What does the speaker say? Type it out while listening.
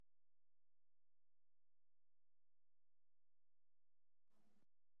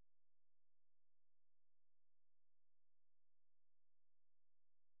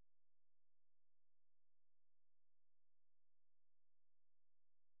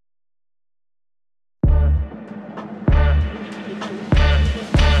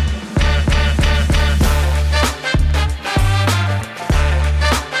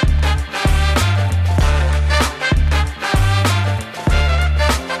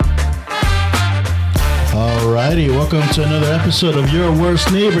welcome to another episode of Your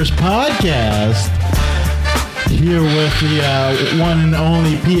Worst Neighbors podcast. Here with the one and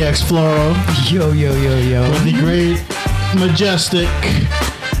only PX Floro. Yo. With the great, majestic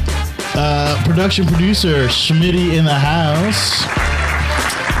production producer, Schmitty in the house.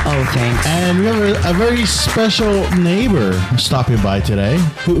 Oh, thanks. And we have a very special neighbor stopping by today.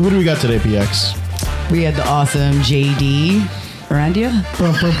 Who do we got today, PX? We had the awesome JD Arandia.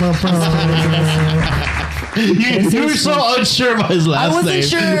 You were so unsure about his last name. I wasn't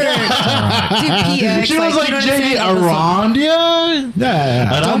sure. PX, she was like JD Arandia?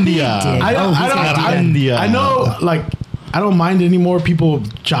 Yeah. Arandia. I know, like, I don't mind anymore. People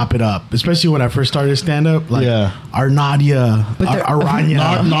chop it up, especially when I first started stand up. Like, Arandia,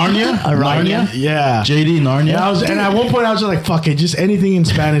 Narnia? Narnia? Yeah. JD Narnia? And at one point I was just like, fuck it, just anything in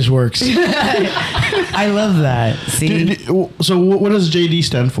Spanish works. I love that. See? So what does JD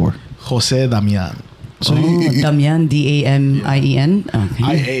stand for? Jose Damian. So Damian, D-A-M-I-E-N? Okay.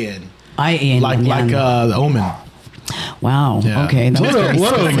 I-A-N. I-A-N. Like The Omen. Wow. Yeah. Okay. That was very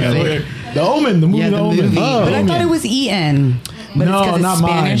specific. The Omen, the movie. Yeah, the movie. Oh, but I thought it was E-N. But no, it's not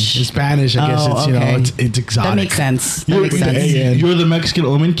Spanish. mine. It's Spanish. I guess it's, okay. it's exotic. That makes sense. You're the Mexican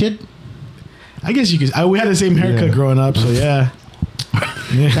Omen kid? I guess you could. We had the same haircut growing up, so yeah.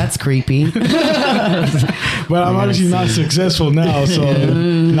 That's creepy. But I'm obviously not successful now, so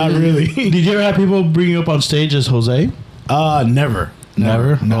not really. Did you ever have people bring you up on stage as Jose? Never.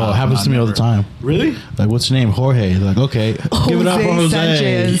 No, it happens to me all the time. Really? Like, what's your name? Jorge. Like, okay, give it up for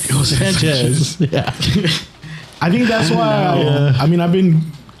Jose. Sanchez. Yeah. I think that's why. I mean, I've been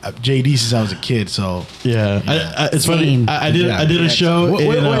JD since I was a kid, so yeah. It's funny. I did a show.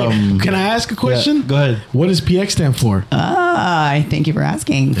 Wait. Can I ask a question? Yeah, go ahead. What does PX stand for? Thank you for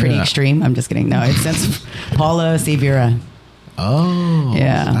asking. Pretty extreme. I'm just kidding. No, it stands for Paula Severa. Oh,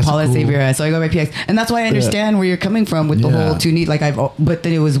 yeah, Paula cool. Severa. So I go by PX, and that's why I understand where you're coming from with the whole too neat. Like but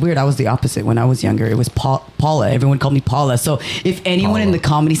then it was weird. I was the opposite when I was younger. It was Paula. Everyone called me Paula. So if anyone in the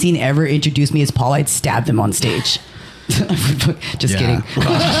comedy scene ever introduced me as Paula, I'd stab them on stage. Just kidding.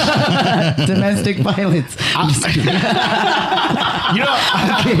 Domestic violence. I'm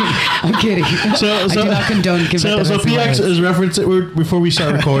kidding. So I do not condone. So PX is referencing before we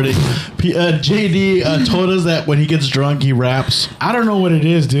start recording. JD told us that when he gets drunk, he raps. I don't know what it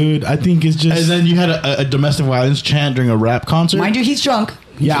is, dude. I think it's just. And then you had a domestic violence chant during a rap concert. Mind you, he's drunk.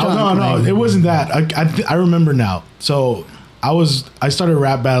 No, it wasn't that. I remember now. So I started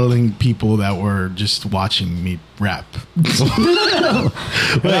rap battling people that were just watching me rap. And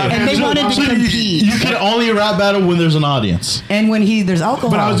they wanted to compete. You can only rap battle when there's an audience. And when there's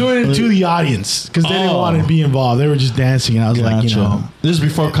alcohol. But I was doing it to the audience because they didn't want to be involved. They were just dancing, and I was like, This is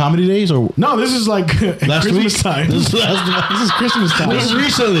before comedy days, or no? This is like Christmas week? time. This is Christmas time. This is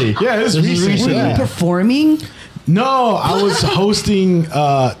recently. Yeah, this is recently. Were you performing? No, I was hosting.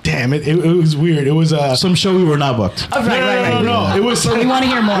 Damn it! It was weird. It was some show we were not booked. Oh, right. No, it was. We want to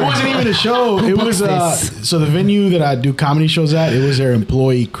hear more. It wasn't even a show. It was so the venue that I do comedy shows at. It was their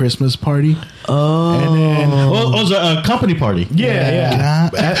employee Christmas party. Oh, and then, it was a company party. Yeah.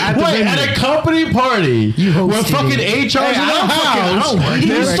 At a company party, with fucking HR's in the house.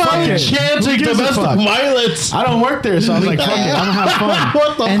 You started chanting domestic violence. I don't work there, so I was like, fuck it, I'm gonna have fun.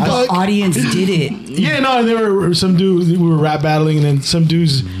 What the and fuck? The audience did it. Yeah, no, there were some dudes. We were rap battling, and then some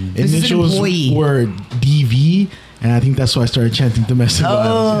dudes' initials were DV. And I think that's why I started chanting domestic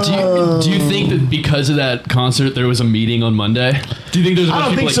violence. Do you think that because of that concert there was a meeting on Monday? Do you think there's a bunch I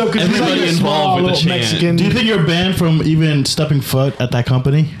don't think so, because everybody involved with the chant? Mexican. Do you think you're banned from even stepping foot at that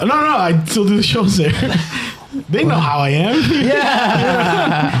company? No, I still do the shows there. They know how I am.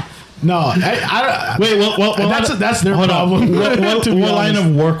 Yeah. No, I wait. Well, that's their problem. What line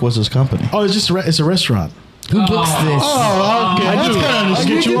of work was this company? Oh, it's a restaurant. Who books this? Oh, okay. I'll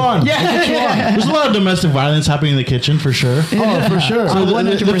get you on. Yeah. There's a lot of domestic violence happening in the kitchen, for sure. Oh, for sure. So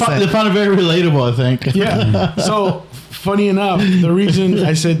 100%. They found it very relatable, I think. Yeah. So, funny enough, the reason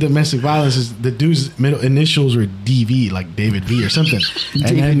I said domestic violence is the dude's middle initials were DV, like David V or something.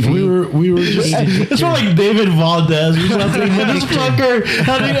 And then we were just. It's more like David Valdez or something. This fucker.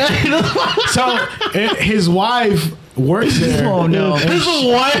 So, his wife works there. Oh no! His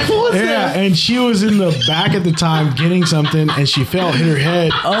wife was there. Yeah, and she was in the back at the time getting something, and she fell, hit her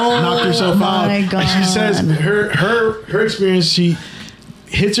head, knocked herself out. My God. And she says her experience.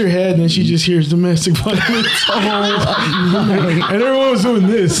 hits her head, and then she just hears domestic violence. And everyone was doing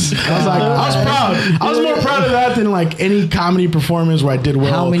this. I was like, I was proud. I was more proud of that than like any comedy performance where I did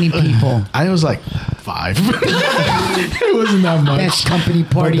well. How many people? I was like 5. It wasn't that much. Best company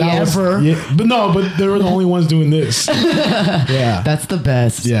party ever. But they were the only ones doing this. Yeah, That's the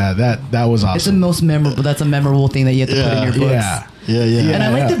best. yeah. That was awesome. It's the most memorable. That's a memorable thing that you have to put in your books. Yeah. And I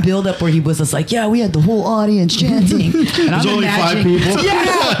like the build up where he was just like, yeah, we had the whole audience chanting. And There's only 5 people.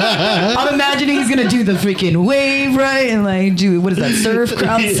 Yeah. I'm imagining he's going to do the freaking wave, right? And like, do, what is that? Surf,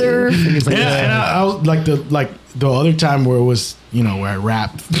 crowd surf? And he's like, And I was like the other time where it was, where I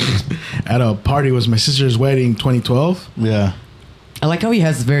rapped at a party was my sister's wedding 2012. Yeah. I like how he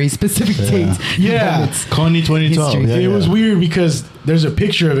has very specific dates. Yeah. Coney 2012. History. It was weird because there's a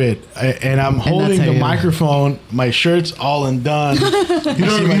picture of it, and I'm holding how the you- microphone. My shirt's all undone. You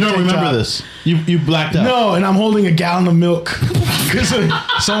don't remember this. You blacked out. No, and I'm holding a gallon of milk because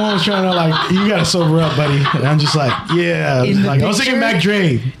someone was trying to you gotta sober up, buddy. And I'm just like, yeah. In the I was thinking picture? Mac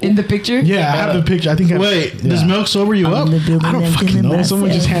Dre. In the picture? Yeah, I have the picture. I think. Does milk sober you up? I don't fucking know. Someone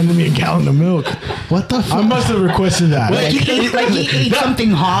just handed me a gallon of milk. What the fuck? I must have requested that. Like he ate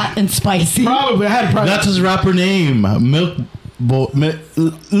something hot and spicy. Probably. That's his rapper name. Little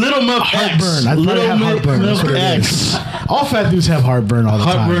Milk Heartburn. X. I Little have heartburn. That's Milk what it X. is. All fat dudes have heartburn all the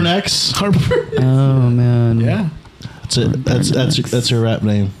Heartburn time. X. Heartburn. Oh, man. Yeah. That's it. That's your rap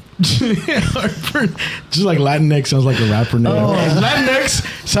name. Heartburn. Just like Latinx sounds like a rapper name.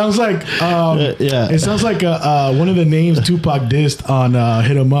 Latinx sounds like yeah. It sounds like one of the names Tupac dissed on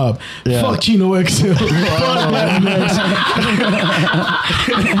Hit 'Em Up. Yeah. Fuck Chino XL. Fuck Latinx.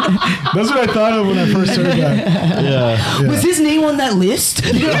 That's what I thought of when I first heard that. Yeah. Was his name on that list?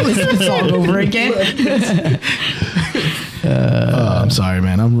 Listen to the song over again. I'm sorry,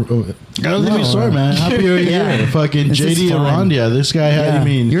 man. I don't think we're sorry, man. Happy you're here. Fucking This is JD fun. Arandia. This guy had. Yeah. I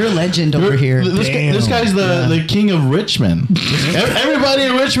mean, You're a legend over here. This guy's the king of Richmond. Everybody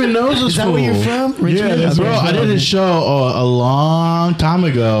in Richmond knows this Is that fool. where you're from? Richmond? that's Bro, where I'm I did from. his show a long time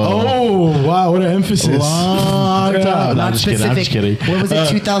ago. Oh, wow. What an emphasis. Long time. No, Not I'm just kidding. I'm just specific. kidding. What was it,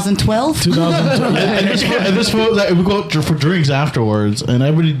 2012? 2012. And this fool, like, we go out for drinks afterwards, and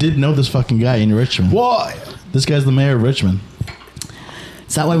everybody did know this fucking guy in Richmond. Well, This guy's the mayor of Richmond.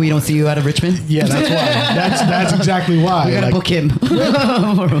 Is that why we don't see you out of Richmond? yeah, that's why. That's exactly why. We gotta Like, book him.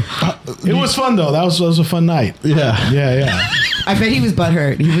 it was fun though. That was a fun night. Yeah. Yeah. I bet he was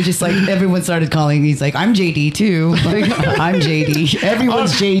butthurt. He was just like, everyone started calling. He's like, I'm JD too. Like, I'm JD.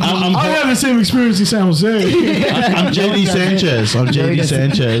 Everyone's JD. I have the same experience in San Jose. I'm JD Sanchez. I'm JD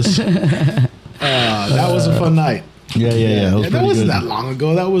Sanchez. That was a fun night. Yeah. It was That pretty wasn't good. that long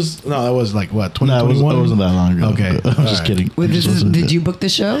ago. That was like what, No, it 2021? wasn't that long ago. Okay. I'm just Alright. kidding. Wait, did you book the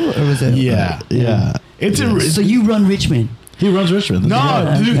show or was it? Yeah. Yeah. So you run Richmond. He runs Richmond.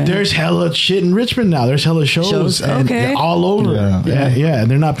 No, dude, okay. there's hella shit in Richmond now. There's hella shows, and Okay. they're all over. Yeah. And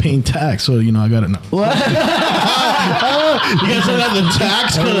they're not paying tax, so I gotta know. What? You guys are not the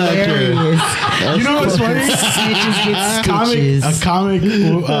tax collector. Hilarious. You know what's funny? Snitches get A comic,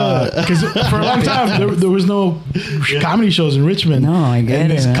 because for a long time there was no comedy shows in Richmond. No, I get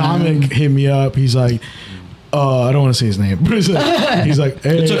and this it. comic hit me up. He's like, I don't want to say his name, but he's like, hey,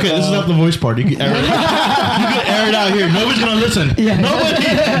 It's okay. This is not the voice part. You can air it. You can air it out here. Nobody's gonna listen. Yeah. Nobody.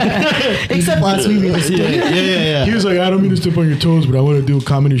 Except us, we really Yeah. He was like, I don't mean to step on your toes, but I want to do a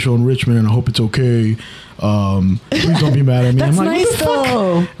comedy show in Richmond, and I hope it's okay. Please don't be mad at me. That's I'm like, nice what the fuck?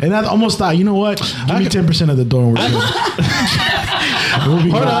 though. And I almost thought, you know what? Give me 10% of the door. And we're good. We'll be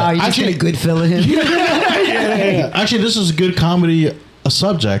Hold good. on. Wow, you just Actually- get a good fill of him. Actually, this is a good comedy. A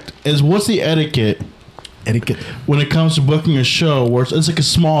subject is what's the etiquette when it comes to booking a show where it's like a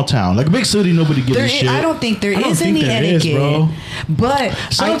small town, like a big city, nobody gives a shit. I don't think there I don't is think any there is, etiquette, bro. but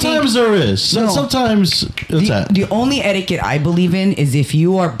Sometimes there is. No. Sometimes it's that. the only etiquette I believe in is if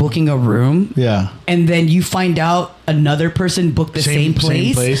you are booking a room, Yeah. and then you find out another person booked the same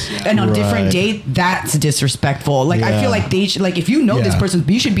place, and on different Right. date, that's disrespectful. Like I Yeah. feel like they should, like if you know this Yeah. person,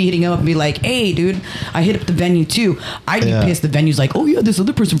 you should be hitting them up and be like, hey dude, I hit up the venue too. I'd be Yeah. pissed the venue's like, oh yeah, this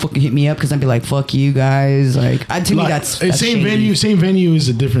other person fucking hit me up, because I'd be like, fuck you guys. Like to me that's same shady. venue. Same venue is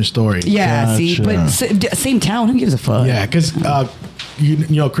a different story. Yeah, see, Gotcha. but same town, who gives a fuck? Yeah, because you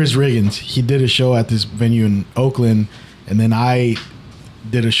know Chris Riggins, he did a show at this venue in Oakland, and then I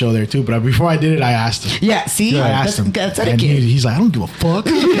did a show there too. But before I did it, I asked him. Yeah, see, I asked him. That's and etiquette. he's like, I don't give a fuck.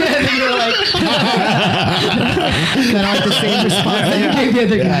 And then you're like, kind of like the same response that you gave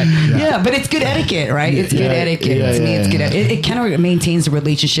the other guy. Yeah, but it's good etiquette, right? It's good etiquette. To me, it's good. It kind of maintains the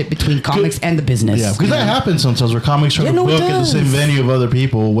relationship between comics and the business. Yeah, because that happens sometimes where comics try to book at the same venue of other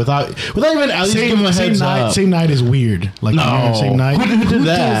people without even at least giving them a heads up. Same night is weird. Like same night. Who did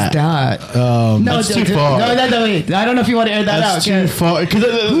that? No, that's too far. No, wait. I don't know if you want to air that out. That's too far.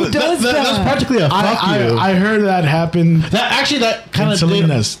 Who does that? That's practically a fuck you. I heard that happen. That kind of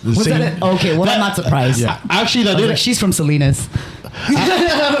Salinas. Was that okay? Well, I'm not surprised. Yeah. Actually, that did. Like, she's from Salinas.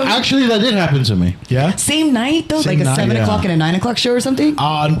 Actually, that did happen to me. Yeah. Same night though, Same like a night, 7 o'clock and a 9 o'clock show or something.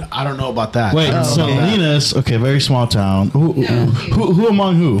 I don't know about that. Wait, Salinas. Okay, very small town. Who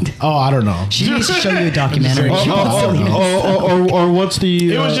among who? Oh, I don't know. She needs to show you a documentary. Or what's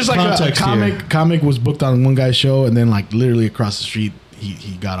the? It was just like a comic. Comic was booked on one guy's show, and then like literally across the street,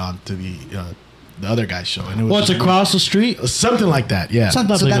 he got on to the other guy's show, and it was What's across the street? something like that. Yeah. It's not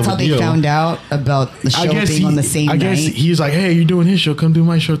that So big that's of how a they deal. found out about the show being on the same I guess night. he's like, hey, you're doing his show, come do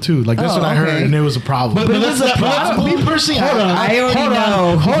my show too. Like that's Oh, what I heard, okay. and it was a problem. But that's the problem. Me personally, hold on. I already hold know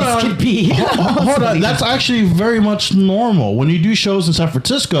on, who hold this on. could be. Hold on, that's actually very much normal. When you do shows in San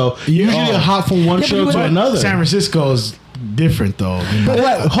Francisco, usually a hop from one show to another. San Francisco is different though.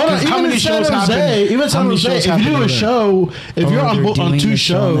 Hold on, even in San Jose, if you do a show, if you're on two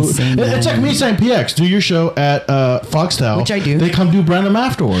shows, it's like me saying, PX, do your show at Foxtel, which I do. They come do Brandon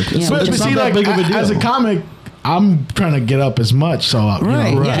afterwards. Yeah, It's But not see, that like big of a deal. as a comic, I'm trying to get up as much, so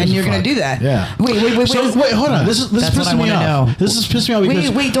Right, yeah, and you're gonna do that. Yeah. Wait. So wait, hold on. This is That's what I pissing me wanna off. know. This is pissing me off because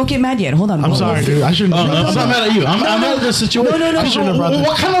Wait, don't get mad yet. Hold on. I'm sorry, dude. I shouldn't. I'm not mad at you. I'm mad at the situation. No. I shouldn't have brought this.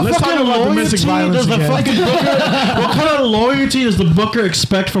 What kind of Let's fucking talk about domestic loyalty violence does the again. fucking booker? What kind of loyalty does the booker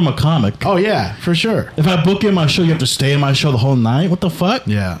expect from a comic? Oh yeah, for sure. If I book in my show, you have to stay in my show the whole night. What the fuck?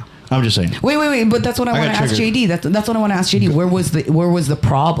 Yeah. I'm just saying. Wait, but that's what I want got to ask triggered. JD. That's what I want to ask JD. Where was the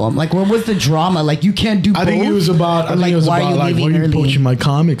problem? Like, where was the drama? Like, you can't do both? I think it was about. Or, like, why are you poaching my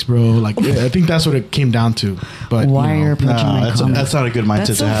comics, bro? Like, I think that's what it came down to. But Why are poaching my comics? That's not a good mindset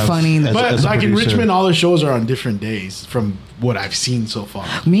That's so to have. funny. But a like in producer. Richmond, all the shows are on different days from what I've seen so far.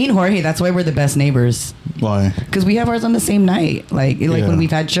 Me and Jorge, that's why we're the best neighbors. Why? Because we have ours on the same night. Like when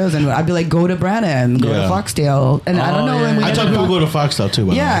we've had shows, and I'd be like, go to Branham, go to Foxdale, and I don't know. And we I never tell people thought- go to Foxtel too. By the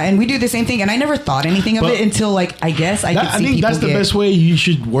way. Yeah, and we do the same thing. And I never thought anything of But- it until I guess I could I see think people that's the get- best way you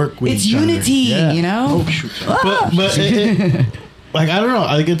should work with. It's each other. unity, Yeah. you know. Oh shoot! but like I don't know.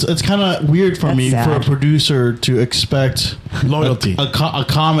 I think it's kind of weird for That's me sad. for a producer to expect Loyalty. a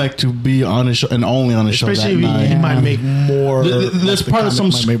comic to be on a show and only on a show Especially if that night. he might make more. That's part of some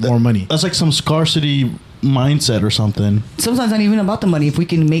might make more money. That's like some scarcity mindset or something. Sometimes not even about the money. If we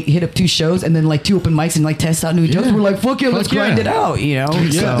can hit up 2 shows and then like 2 open mics and like test out new jokes, we're like, fuck it, let's grind it out, you know.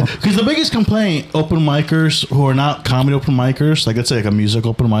 Yeah, So because the biggest complaint open micers who are not comedy open micers, like let's say like a music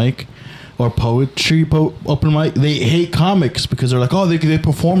open mic or poetry open mic, they hate comics because they're like, oh, they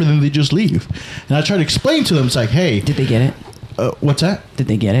perform and then they just leave. And I try to explain to them, it's like, hey, did they get it? what's that? Did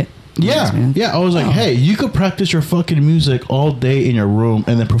they get it? Yeah, yeah. I was like, hey, you could practice your fucking music all day in your room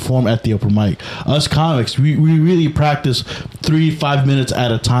and then perform at the open mic. Us comics, we really practice 3-5 minutes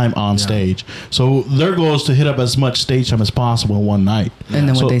at a time on stage. So their goal is to hit up as much stage time as possible in one night. And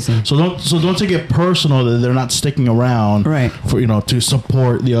then so, what they say. So don't take it personal that they're not sticking around, Right. For to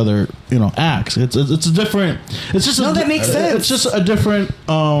support the other acts. It's a different. It's just No, that makes sense. It's just a different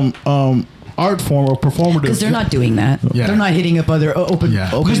art form or performative. Because they're not doing that. Yeah. They're not hitting up other open. Yeah.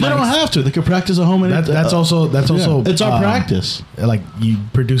 open because they don't mics. have to. They could practice at home. And That's also it's our practice. Like you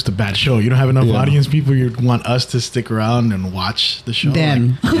produced a bad show. You don't have enough Yeah. audience people. You want us to stick around and watch the show.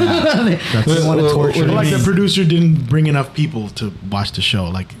 Them. Like, They want to torture. like the producer didn't bring enough people to watch the show.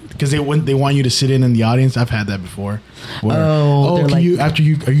 Like because they want you to sit in the audience. I've had that before. Where, they're can like- you are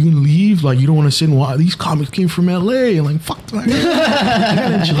you gonna leave? Like you don't want to sit and watch. These comics came from LA. And like fuck, I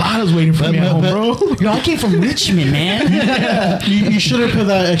got enchiladas waiting for me at home, bro. I came from Richmond, man. You shouldn't put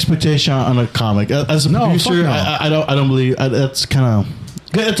that expectation on a comic. As a producer, no. I don't believe that's kind of.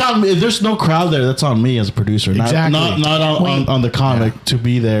 It's on me. If there's no crowd there, that's on me as a producer. Exactly. Not on the comic to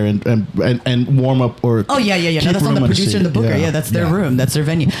be there and warm up or. Oh yeah. No, keep that's on the room in a producer and the seat. booker. Yeah, that's their room. That's their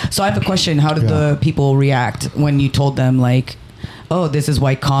venue. So I have a question. How did the people react when you told them like, oh, this is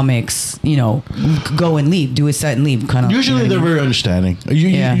why comics, go and leave, do a set and leave, kind of. Usually they're very understanding.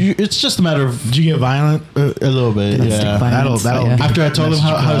 It's just a matter of Did you get violent? a little bit. Domestic Yeah. violence, That'll yeah. After I told them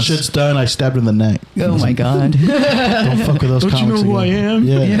how shit's done, I stabbed him in the neck. Oh my god. Don't fuck with those Don't you comics know who again. I am?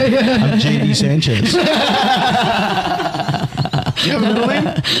 Yeah. I'm JD Sanchez. You have a middle name?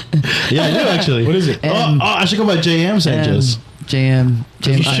 Yeah, I do actually. What is it? I should go by JM Sanchez. JM.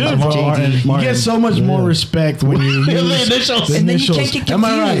 You should, bro. JD. You get so much more respect when you use the initials. And then you can't get confused. Am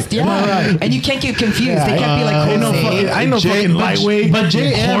I right? Yeah. Am I right? And you can't get confused. Yeah, they can't be like, I know fucking lightweight. But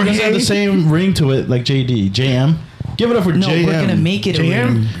JM doesn't have the same ring to it like JD. JM. Give it up for no, JM. we're gonna make it a JM.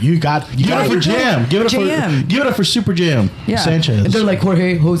 ring. You got Give it up for Jam. Give it up JM. for give it up for Super Jam. Yeah. Sanchez. And they're like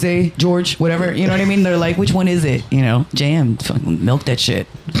Jorge, Jose, George, whatever. You know what I mean? They're like, which one is it? You know, JM. Fucking milk that shit.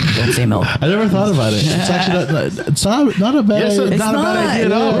 Don't say milk. I never thought about it. It's actually not a bad idea. It's not a bad idea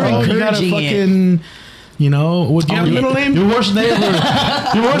at all, We're bro. You gotta encouraging fucking, you know, what do you have a middle name? Your worst neighbor.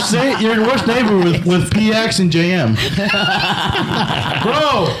 Your worst neighbor with PX and JM.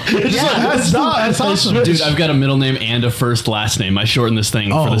 Bro, that's awesome. Dude, I've got a middle name and a first last name. I shortened this thing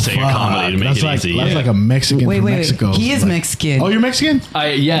for the sake of comedy to make it easy. That's like a Mexican from Mexico. He is Mexican. Oh, you're Mexican?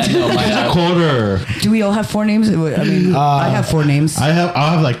 Yeah, no, He's a quarter. Do we all have 4 names? I mean, I have 4 names. I'll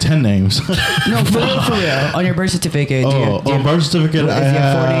have like 10 names. No, for real. On your birth certificate. On birth certificate, I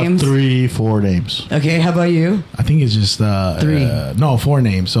have 4 names. Okay, how about you? I think it's just 3. No, 4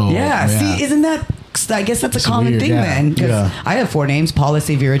 names. So Yeah, see, isn't that? I guess that's a common weird, thing then. Because I have 4 names: Paula,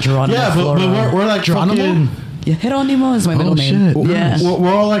 Severa, Geronimo, Yeah, but Flora. we're like Geronimo? fucking. Yeah, Geronimo is my middle name. shit. Yeah.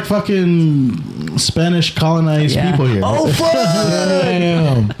 We're all like fucking Spanish colonized people here. Oh, fuck!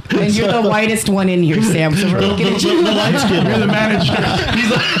 Damn. And you're the whitest one in here, Sam. So we're looking at you. The light skin. You're the manager.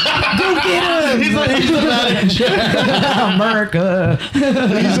 He's like, Go get him! he's the manager. America.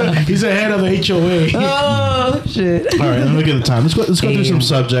 He's the head of the HOA. Oh shit! All right, let me get the time. Let's go through some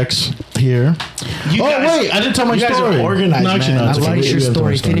subjects here. Wait, I didn't tell my you guys story. are organized, No, actually, man. no. I like Finish it. your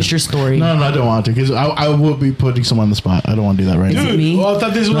story. Finish your story. No, I don't want to because I will be putting someone on the spot. I don't want to do that right now. Dude, me? well, I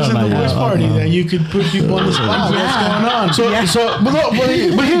thought this wasn't not the yet. worst party that you could put people on the spot. What's going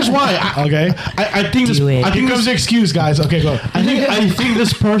on? But here's why. Okay. I think this. Do it. I think Here comes the this. excuse, guys. Okay, go. I think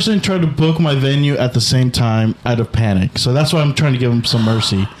this person tried to book my venue at the same time out of panic. So that's why I'm trying to give him some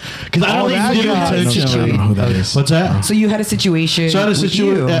mercy because I don't that even give guy. attention. I don't know who that is. What's that? So you had a situation. So I had a with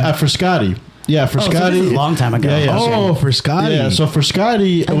situation you. for Scotty. Yeah, for Oh, so Scotty. this is a long time ago. Yeah. Oh, for Scotty. Yeah, so for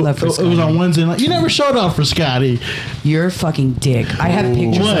Scotty, I love for it was Scotty. on Wednesday night. You never showed up for Scotty. You're a fucking dick. I have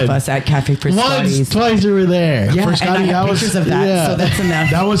pictures What? of us at Cafe for Once, Scotty's. twice you were there. Yeah, For and Scotty, I that have was- pictures of that, yeah. so that's enough.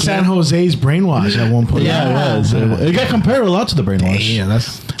 That was San Jose's brainwash at one point. Yeah, it was. It got compared a lot to the brainwash. Yeah,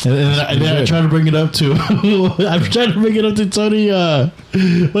 that's. And then I tried to bring it up to. I'm trying to bring it up to Tony.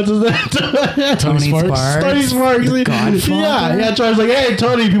 What's his name? Tony Sparks. Tony Sparks. The Godfather? Yeah. Tony's like, hey,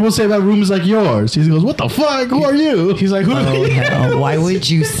 Tony, people say my room is like yours. He goes, what the fuck? Who are you? He's like, who? Oh, hell. Why would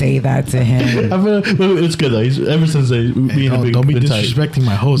you say that to him? It's good though. He's ever since they being a big. Don't be been tight. disrespecting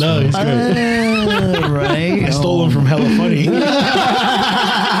my host. No, man. he's great. Right? I stole him from Hella Funny.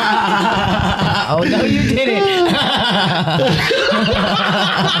 Oh, no, you didn't.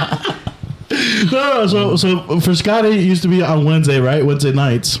 No, so for Scotty, it used to be on Wednesday, right? Wednesday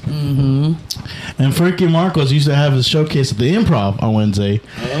nights. Mm-hmm. And Frankie Marcos used to have his showcase at the Improv on Wednesday.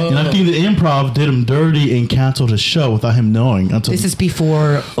 And I think the Improv did him dirty and canceled his show without him knowing. Until This is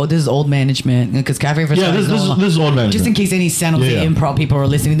before. Oh, this is old management because Cafe for yeah, Scotty's this no is old management. Just in case any San Jose Yeah. Improv people are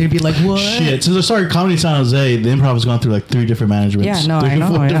listening, they'd be like, "What?" Shit. Since I started Comedy San Jose, the Improv has gone through like 3 different managements. Yeah, no, 3 I know,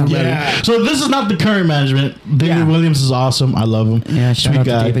 four I know. different Yeah. managements. So this is not the current management. David Yeah. Williams is awesome. I love him. Yeah, shout out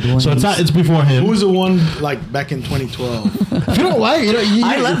to David Williams. So it's not. It's before him. Who was the one like back in 2012? If you don't like,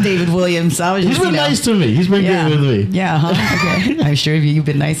 I love David Williams. I was He's just, been nice to me. He's been Yeah. good with me. Yeah, huh? Okay. I'm sure you've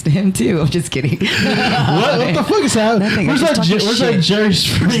been nice to him too. I'm just kidding. What the fuck is happening? Nothing, Where's I'm that? just talking Where's that shit. Jerry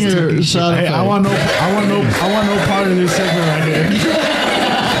Springer shot? Hey, I want no part of this segment right here.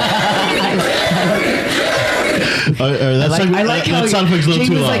 I like how sound effect's a little Jake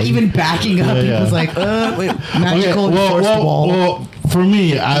too was long. like even backing up. Yeah, He yeah. was like, wait, magical enforced wall. well, for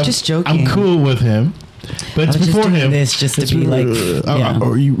me, I'm just joking. I'm cool with him, but it's I was just before doing him. this just to be like, yeah.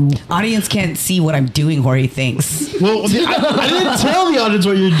 Audience can't see what I'm doing where he thinks. Well, I didn't tell the audience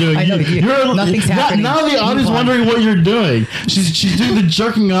what you're doing. I know, nothing's happening. Now the Move audience on. wondering what you're doing. She's doing the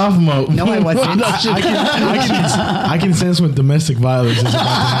jerking off mode. No, I wasn't. I can sense when domestic violence is about to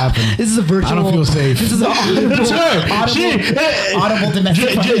happen. This is a virtual. I don't feel safe. This is an That's her. audible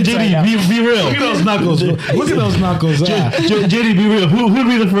domestic violence JD, right now. be real. Look at those knuckles. Look at those knuckles. JD, be real. Who'd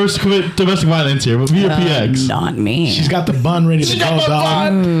be the first to commit domestic violence here? Me or PX? Not me. She's got the bun ready to go,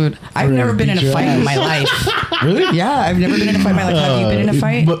 dog. Dude, I've never been in a beat your fight in ass. my life. Really? Yeah, I've never been in a fight in my life. Have you been in a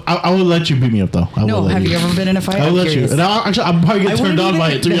fight? But I will let you beat me up though. No, have you ever been in a fight? I will I'm let you. curious. And I'll probably get I turned wouldn't on by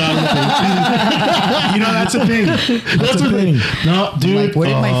even- it. To be honest with you. You know, that's a thing. That's a thing. No, dude. Like, where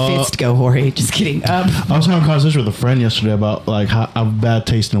did my fist go, Jorge? Just kidding. I was having a conversation with a friend yesterday about like how bad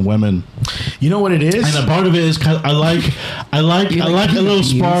taste in women, You know what it is? and a part of it is 'cause I like a little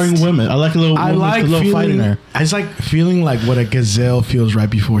abused. sparring women. I like a little, I woman like with a little fight in feeling. there. It's like feeling like what a gazelle feels right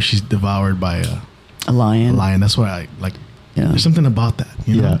before she's devoured by A lion. a lion. That's why I like. Yeah. There's something about that.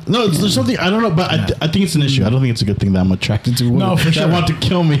 You know? Yeah, no, there's something I don't know, but I think it's an issue. I don't think it's a good thing that I'm attracted to women No, for that sure. want to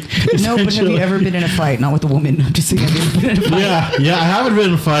kill me. No, but have you essentially. ever been in a fight? Not with a woman. I'm just saying, have you ever been in a fight? Yeah, I haven't been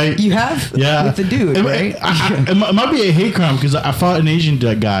in a fight. You have? Yeah, With the dude, right? It might be a hate crime because I fought an Asian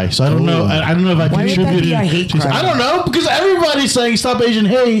guy, so I don't know. I don't know if I Why would that contributed. be a hate to- crime? I don't know because everybody's saying stop Asian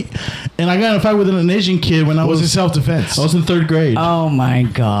hate, and I got in a fight with an Asian kid when I Was it was self-defense? I was in 3rd grade. Oh my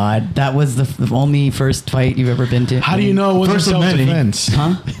God. That was the only first fight you've ever been to? How do you know it wasn't First of many. self-defense?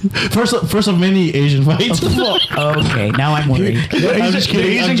 Huh? First of many Asian fights. Okay, now I'm worried. I'm just kidding.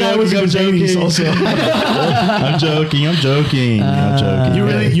 The Asian I'm guy was joking, in I'm Chinese joking. also. I'm joking. I'm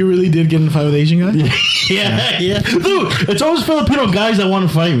joking. You really did get in a fight with Asian guy? Yeah. Dude, it's always Filipino guys that want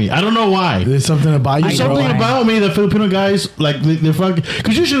to fight me. I don't know why. There's something about you, There's bro. something about me that Filipino guys like they're fucking.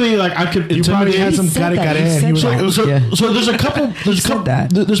 Because usually, like I could You probably had intimidate. some said cara that. cara You and he was said like, So, Yeah. so there's a couple. There's said that.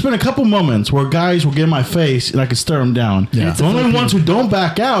 There's been a couple moments where guys will get in my face and I can stare them down. Yeah. The only ones who don't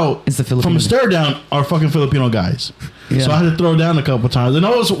back out It's the from a Filipinos. stare down are fucking Filipino guys. Yeah. So I had to throw down a couple times. And I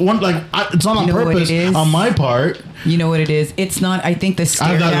was one like it's not on You know what purpose it is? on my part. You know what it is? It's not, I think the I stare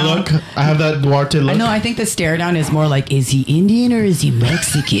have that down. look. I have that Duarte look. I know. I think the stare down is more like, is he Indian or is he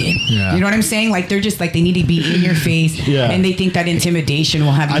Mexican? Yeah. You know what I'm saying? Like they're just like they need to be in your face, Yeah. and they think that intimidation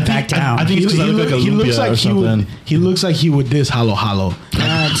will have you back down. I think it's because I look like a he looks lumpia like or he would. something. He looks like he would diss Halo Halo.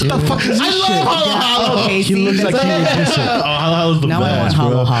 Ah, dude. What the fuck is this I shit? love Halo Halo. Okay, He see, looks like that's he would okay. diss it. Oh, halo's the Now I best,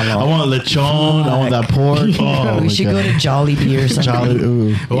 want bro. halo. I want lechon. I want that pork. Oh, we my should God. go to Jollibee or something. Jolly.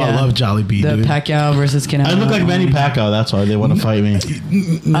 Ooh. Oh, I Yeah. love Jollibee, The dude. Pacquiao versus Canelo. I look like Manny Pacquiao. That's why they want to fight me.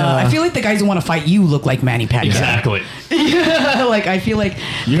 I feel like the guys who want to fight you look like Manny Pacquiao. Exactly. Yeah, like I feel like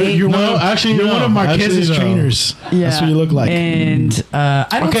You're No, one of, actually, you're no. one of Marquez's Actually, no. trainers. yeah. That's what you look like. And I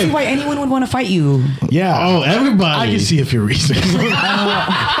don't Okay. see why anyone would want to fight you. Yeah. Oh, everybody. I can see a few reasons.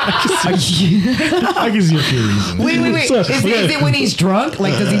 I can see a few reasons. Wait. So, Is it when he's drunk?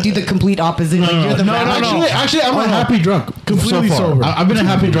 Like, does he do the complete opposite? Like, you're the no, bad no, guy? Actually, I'm a happy drunk. Completely so far. sober. I've been a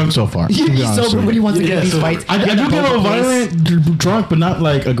happy drunk so far. to be He's honest sober with when he you. wants to get in these so fights. I do get a little violent, drunk, but not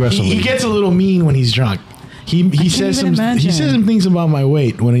like aggressively. He gets a little mean when he's drunk. He says even some imagine. he says some things about my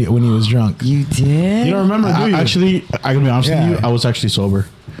weight when he was drunk. You did? You don't remember, do you? Actually, I can be honest Yeah. with you. I was actually sober.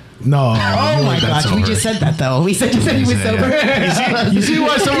 No. Oh you my weren't that gosh, we sober. just said that though. We said you said he was Yeah. sober. You see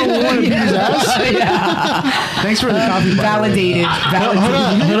why someone would want to beat his ass? Yeah. Thanks for the coffee. Validated.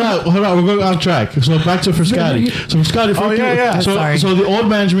 Hold on. We're going off track. So back to Frascati. So Frascati. Oh, yeah. Sorry. So the old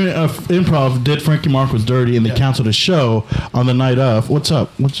management of Improv did Frankie Marco's dirty, and they canceled the show on the night of. What's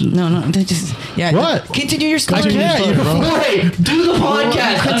up? No, they just What? Continue your story. You're Wait, do the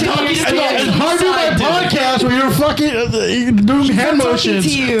podcast. I'm Continue talking your to story. you. It's hard to do my podcast where you're fucking doing hand not talking motions,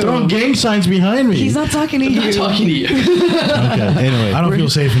 to you. throwing gang signs behind me. He's not talking to I'm you. not talking to you. Okay. Anyway, I don't feel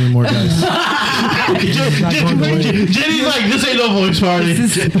safe anymore, guys. Jenny's like, this ain't no voice party.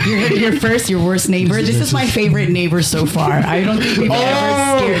 This is your worst neighbor. This is my favorite neighbor so far. I don't think we've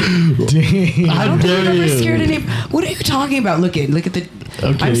ever scared. Damn. How I don't think dare we've ever you? scared a neighbor. What are you talking about? Look at the.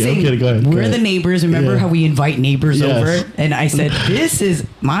 Okay, I'm saying okay, go ahead, we're go ahead. the neighbors. Remember Yeah. how we invite neighbors Yes. over? And I said, this is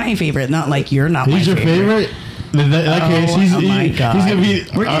my favorite, not like you're not He's my your favorite? In that case, he's my God. he's gonna be.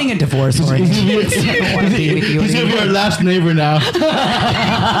 We're getting a divorce. He's Orange. gonna be, I don't want to be with you he's gonna be our anymore. last neighbor now.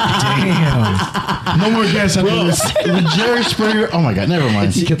 Damn. No more guests after Bro, this. the Jerry Springer. Oh my God, never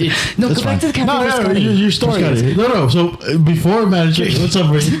mind. No, That's go back to the cafe No, for no, Scotty. your story. No. So before management, what's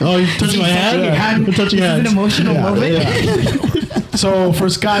up, Rick? Oh, you're touching my hand. Your hand. You're touching This is hands. an emotional moment. So for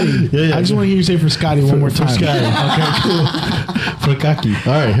Scotty, Yeah. I just want to hear you say for Scotty one more For time. Scotty. Okay, cool. For Kaki.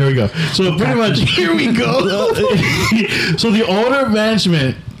 All right, here we go. So pretty much, here we go. So the older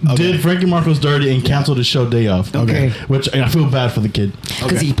management did Frankie Marco's dirty and canceled the show day off. Okay. Which I feel bad for the kid.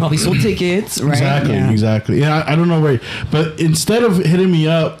 Because he probably sold tickets, right? Exactly. Yeah, I don't know where. But instead of hitting me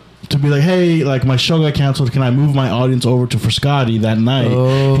up to be like, hey, like my show got canceled, can I move my audience over to Frascati that night?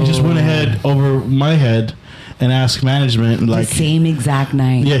 He just went ahead over my head and ask management like the same exact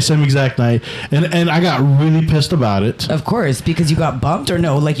night. Yeah, same exact night, and I got really pissed about it. Of course, because you got bumped or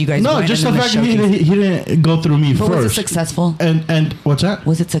no? Like you guys? No, just the fact that he didn't go through me but first. Was it successful? And what's that?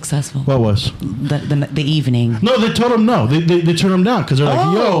 Was it successful? What was the evening? No, they told him no. They turned him down because they're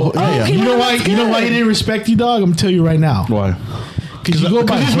like, yo, hey, okay, You know why? You know why he didn't respect you, dog? I'm gonna tell you right now. why? Because you go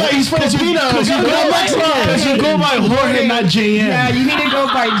by he's Filipino. Because you go by Jorge, not JM. Yeah, you need to go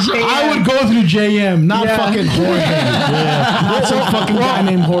by JM. I would go through JM, not fucking Jorge. Not some fucking guy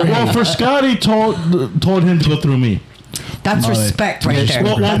named Jorge. Well, for Scotty told him to go through me. That's respect right there.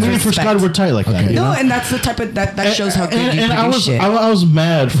 Well, That's me for Scotty, we're tight like that. You know? No, and that's the type of that shows how good you produce shit. I was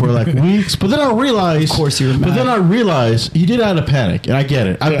mad for like weeks, but then I realized. Of course you were mad. But then I realized he did out of panic, and I get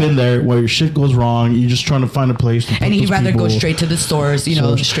it. I've been there where your shit goes wrong. You're just trying to find a place to put and he'd those rather people. go straight to the stores,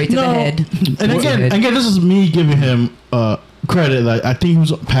 straight to the head. And again, this is me giving him credit. Like, I think he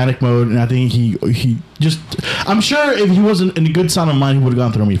was in panic mode, and I think he just. I'm sure if he wasn't in a good sound of mind, he would have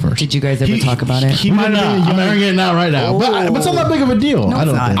gone through me first. Did you guys ever talk about it? He might not. I'm airing it now, right now, but it's not that big of a deal. No, I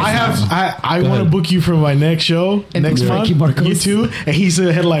don't it's think. not. I want to book you for my next show next month. You too, and he's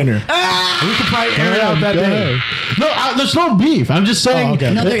a headliner. We could probably air it out that day. No, there's no beef. I'm just saying.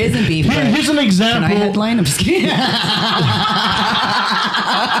 okay. No, there isn't beef. Here's an example. Can I headline? I'm just kidding.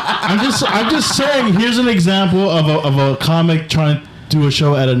 I'm just saying. Here's an example of a comic trying to do a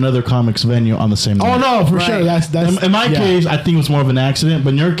show at another comic's venue on the same night. Oh no, for sure. That's in my case. I think it was more of an accident,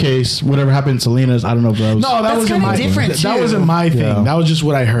 but in your case, whatever happened in Selena's, I don't know if that was. No, that wasn't my different. That wasn't my thing. Yeah. That was just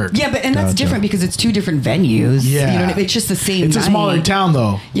what I heard. Yeah, but that's different because it's two different venues. Yeah, you know what I mean? It's just the same. It's a smaller town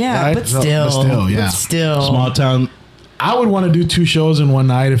though. Yeah, right? but still, yeah. Small town. I would want to do 2 shows in one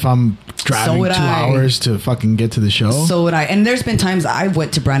night if I'm driving 2 hours to fucking get to the show. So would I. And there's been times I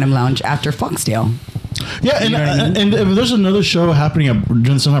went to Branham Lounge after Foxdale. Yeah, and if there's another show happening at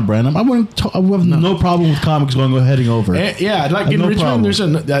Jensen at Branham, I have no problem with comics heading over. Yeah, like in Richmond, problem. There's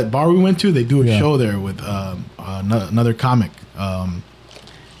that bar we went to. They do a show there with another comic, and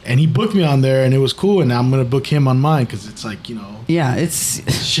he booked me on there, and it was cool. And now I'm gonna book him on mine because it's like yeah, it's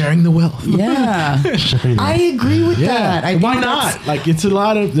sharing the wealth. Yeah, I agree with that. Why not? Like it's a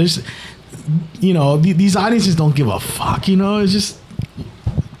lot of these audiences don't give a fuck. It's just.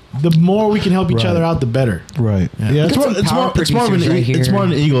 The more we can help each other out, the better. Right. Yeah. It's more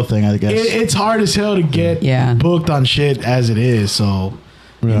an ego thing, I guess. It's hard as hell to get booked on shit as it is. So,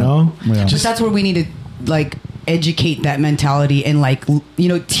 Yeah. But that's where we need to educate that mentality and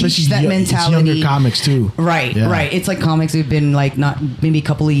teach that mentality. Younger comics too. Right. It's like comics who've been not maybe a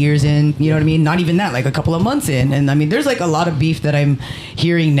couple of years in. You know what I mean? Not even that. Like a couple of months in. And I mean, there's a lot of beef that I'm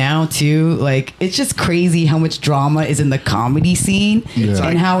hearing now too. Like it's just crazy how much drama is in the comedy scene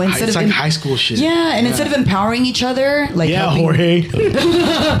and how instead of high school shit. Yeah, and instead of empowering each other, Jorge.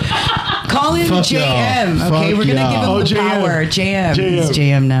 Call him JM. Okay, we're gonna give him the power. JM. He's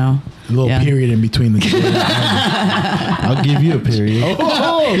JM now. A little period in between the two. I'll give you a period.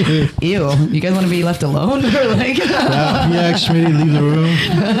 Ew. You guys want to be left alone? Or PX, Schmitty, leave the room.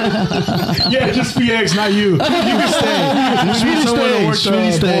 Yeah, just PX, not you. You can stay.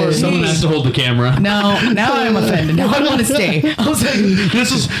 Schmitty stay. Someone has to hold the camera. No, now I'm offended. Now I want to stay. I was like,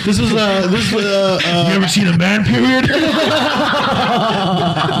 this is you ever seen a man period?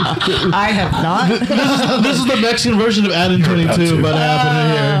 I have not. This is the Mexican version of Adam 22, but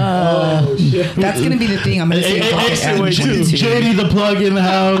happening here. Oh shit! That's gonna be the thing. I'm gonna say JD the plug in the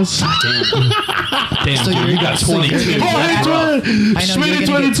house. Damn, So dude, you got 22. Schmitty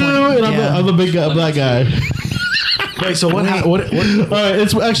 22, and I'm the big black guy. Wait, so what? All right,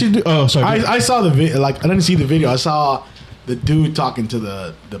 it's actually. Oh, sorry. I saw the video. I didn't see the video. I saw the dude talking to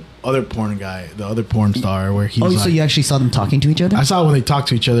the other porn guy, the other porn star, where he. So you actually saw them talking to each other? I saw when they talked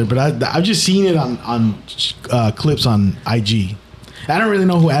to each other, but I've just seen it on clips on IG. I don't really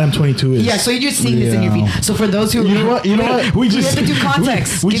know who Adam 22 is. Yeah, so you just seen this in your feed. So for those who you know what we have to do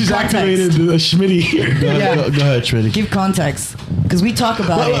context. We just activated the Schmitty here. Go ahead, Schmitty. Give context because we talk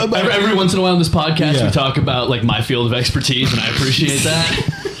about it. Every once in a while on this podcast, we talk about my field of expertise, and I appreciate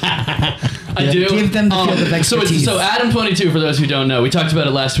that. I do. Give them the field of expertise. So Adam 22, for those who don't know, we talked about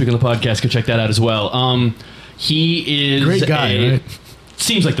it last week on the podcast. Go check that out as well. He is great guy. Right?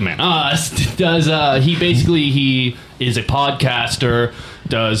 Seems like the man. He is a podcaster,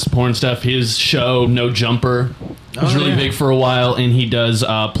 does porn stuff. His show, No Jumper, was really big for a while, and he does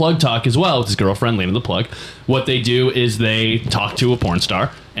Plug Talk as well with his girlfriend, Lena the Plug. What they do is they talk to a porn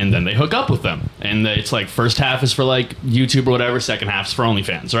star, and then they hook up with them. And it's first half is for YouTube or whatever, second half is for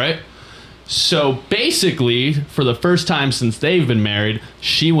OnlyFans, right? So basically, for the first time since they've been married,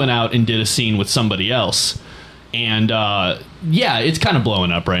 she went out and did a scene with somebody else. And it's kind of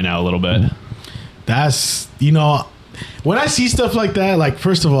blowing up right now a little bit. That's, when I see stuff like that, like,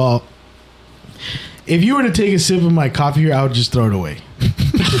 first of all, if you were to take a sip of my coffee here, I would just throw it away.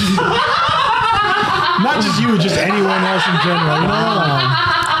 Not just you, just anyone else in general.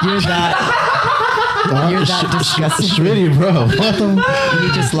 You're that disgusting. Shitty, bro. What the?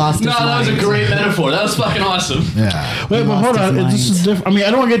 You just lost his No, that was a mind. great metaphor. That was fucking awesome. Yeah. Wait, but hold on. This is different. I mean, I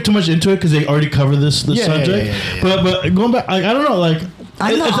don't want to get too much into it because they already covered this subject. Yeah. But going back, I don't know. Like,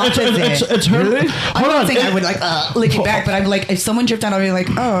 I'm the opposite. it's her. Really? I'm not saying I would like lick it back, but I'm like, if someone dripped down, I'd be like,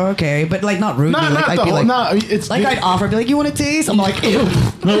 oh, okay, but like not rude. Not I'd the be whole, like, it's like I'd offer, be like, you want a taste? I'm like, ew.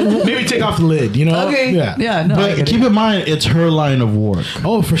 maybe take off the lid, Okay. Yeah. No. I But get keep it. in mind, it's her line of work.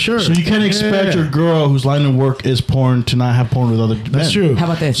 Oh, for sure. So you can't expect your girl whose line of work is porn to not have porn with other men. That's true. How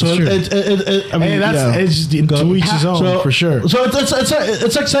about this? So it's I mean, it's just to each his own, for sure. So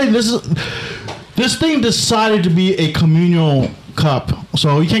it's like saying this thing decided to be a communal cup.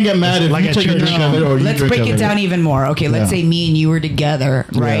 So you can't get mad if like you a take a church. drink of it or you Let's drink break of it down even more. Okay, let's Yeah. say me and you were together,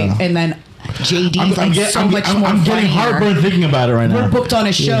 right? Yeah. And then JD is so much more I'm getting funnier. heartburn thinking about it right now. We're booked on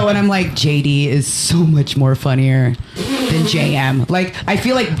a show, and I'm like, JD is so much more funnier than JM. Like, I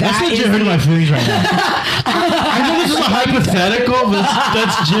feel like That's that is legit hurting my feelings right now. I know this is a hypothetical, but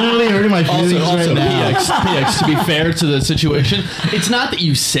that's genuinely hurting my feelings Also, right now. PX, to be fair to the situation, it's not that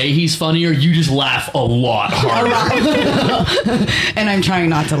you say he's funnier, you just laugh a lot harder. and I'm trying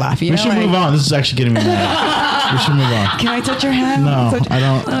not to laugh. You We know, should like, move on. This is actually getting me mad. We should move on. Can I touch your hand? No, Touch- I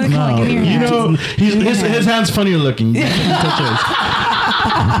don't. Oh, come on, No, give me your hand. his hand's funnier looking. You can touch his.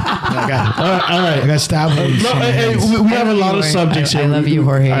 All right. I got stabbed. We have a lot of subjects here. I love you,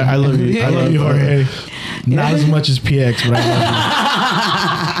 Jorge. I love you. I love you, Jorge. Not as much as PX, but I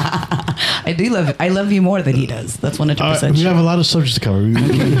love I do love it. I love you more than he does. That's 100%. We have a lot of subjects to cover.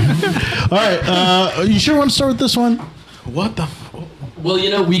 All right. You sure want to start with this one? you. What the? Well,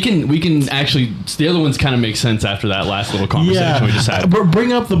 we can actually. The other ones kind of make sense after that last little conversation we just had.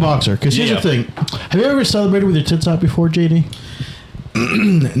 Bring up the boxer, because here's the thing. Have you ever celebrated with your tits out before, JD?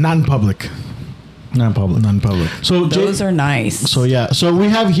 Not in public. Not in public. Not in public. So Those are nice. So so we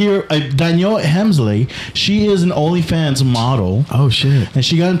have here Danielle Hemsley. She is an OnlyFans model. Oh shit! And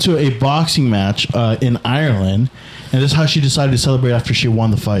she got into a boxing match in Ireland, and this is how she decided to celebrate after she won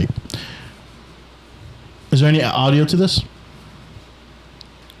the fight. Is there any audio to this?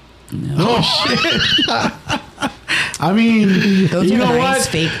 No. Oh shit! I mean, Those you are know nice what?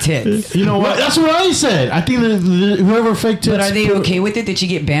 fake tits. You know Well, what? that's what I said. I think that whoever faked tits. But are they okay with it? Did she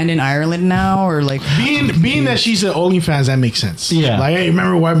get banned in Ireland now, or like? Being that she's an OnlyFans, that makes sense. Yeah. Like, hey,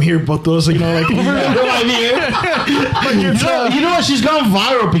 remember why I'm here? Both those, like. You know what? She's gone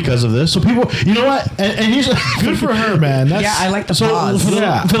viral because of this. So people, you know what? And here's Good for her, man. That's, Yeah, I like the So pause for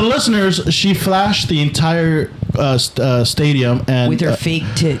the listeners, she flashed the entire stadium and with her fake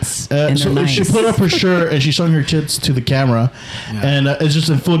tits. And so they're nice. she put up her shirt and she's showing her tits to the camera, and it's just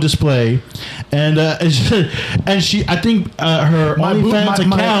in full display. And and she, I think her OnlyFans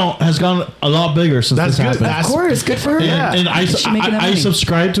account has gone a lot bigger since That's this good. happened. Of course, good for her. And I She making that I money.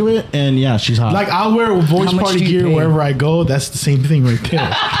 subscribe to it, and yeah, she's hot. Like, I'll wear voice How much party do you gear pay? wherever I go. That's the same thing right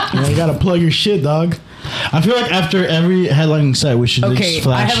there. You gotta plug your shit, dog. I feel like after every headlining set, we should Okay, just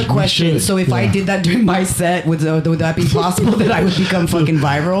flash. I have a question. should. So if I did that during my set, would that be possible that I would become fucking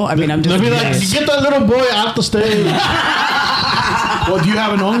viral? I mean, I'm just They'll be like, curious. get that little boy off the stage. Well, do you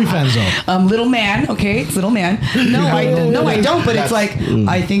have an OnlyFans though? Little man, okay, it's little man. No, I don't. But it's like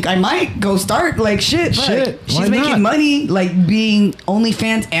I think I might go start like shit. Shit, She's why making not? money like being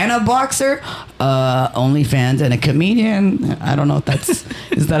OnlyFans and a boxer, OnlyFans and a comedian. I don't know if that's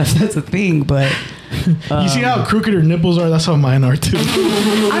if that's a thing, but You see how crooked her nipples are? That's how mine are too.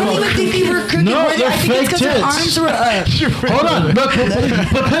 I don't even think they were crooked. No, were they? they're I think it's fake because her tits. arms were up. Hold on,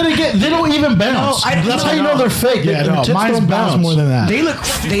 but then again, they don't even bounce. No, That's how you know they're fake. Yeah, Their no, tits mine's don't bounce more than that. They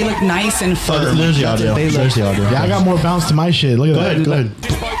look nice and firm. There's the audio. They look- There's the audio. Yeah, I got more bounce to my shit. Look at that. Go ahead.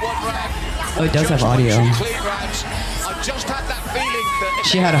 Oh, it does have audio.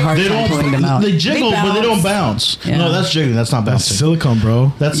 She had a hard They time pulling them don't. out. They jiggle, but they don't bounce. bounce. Yeah. No, that's jiggling. That's not That's bouncing. silicone,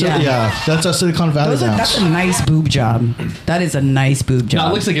 bro. That's Yeah. that's a Silicon Valley That's bounce. a nice boob job. That is a nice boob No,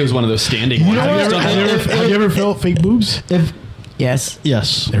 job. it looks like it was one of those standing ones. know Have you what? have you ever felt fake boobs? If Yes.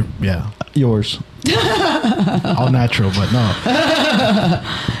 yes, Yeah, yours. all natural, but no.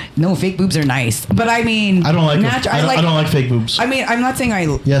 No, fake boobs are nice, but I mean, I don't like. natural. I don't like fake boobs. I mean, I'm not saying I.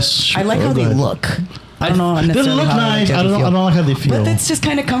 Yes, I like sure, how go they ahead. look. I don't know They necessarily look how nice. they I don't like how they feel. But it's just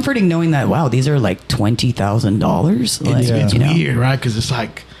kind of comforting knowing that wow, these are like $20,000. Like, It's you know? weird, right? Because it's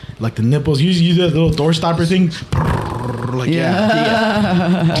like the nipples. You use that little door stopper thing. like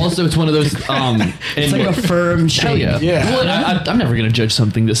Also, it's one of those. It's like a firm shape. Hell yeah. Yeah. Well, I'm never gonna judge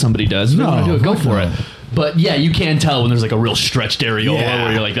something that somebody does. If they No, want to do it, go fuck for no. it. But yeah, you can tell when there's like a real stretched areola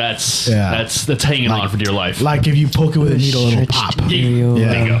where you're like, that's hanging on for dear life. Like if you poke it with a needle, it'll pop. Yeah.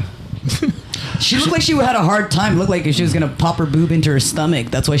 There you go. She looked like she had a hard time. It looked like she was gonna pop her boob into her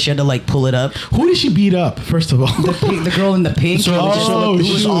stomach. That's why she had to like pull it up. Who did she beat up? First of all, The girl in the pink who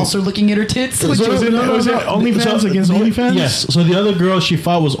was shoot. also looking at her tits. was it OnlyFans against OnlyFans? Yes. So the other girl she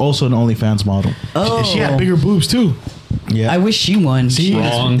fought was also an OnlyFans model. Oh, She had bigger boobs too. Yeah. I wish she won.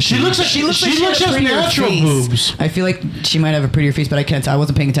 Wrong. She looks like she has natural boobs. I feel like she might have a prettier face, but I can't tell. I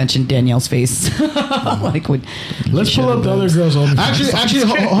wasn't paying attention to Danielle's face. Like, Let's pull up the other girls' OnlyFans. Actually,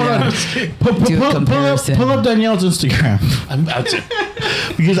 hold on. Pull up Danielle's Instagram. I'm about to.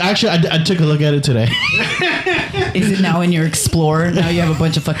 Because actually, I took a look at it today. is it now in your Explorer? Now you have a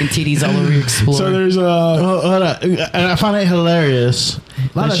bunch of fucking titties all over your Explorer. So there's Hold on. And I find it hilarious.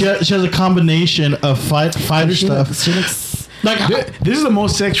 That she has a combination of fighter stuff. She looks. Like, this is the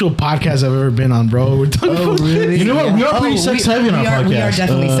most sexual podcast I've ever been on, bro. We're talking about really? you know what? We are pretty sex heavy on our podcast. We are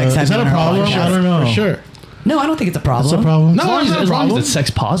definitely sex heavy. Is that a on our problem? podcast. I don't know. for sure. No, I don't think it's a problem. It's a problem. No, it's not a As long problem. as it's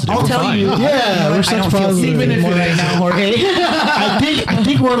sex positive. I'll we're tell fine. you. Yeah, we're I sex don't feel positive. safe anymore right now, Jorge. I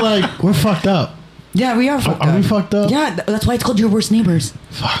think we're fucked up. Yeah, we are fucked Are up. we fucked up? Yeah, that's why it's called Your Worst Neighbors.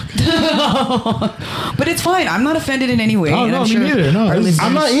 Fuck. But it's fine. I'm not offended in any way. Oh, and no, I'm me sure neither. No, our this is- listeners-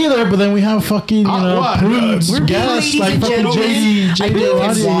 I'm not either, but then we have fucking, what? prudes, We're guests, ladies like and fucking gentlemen. JD. I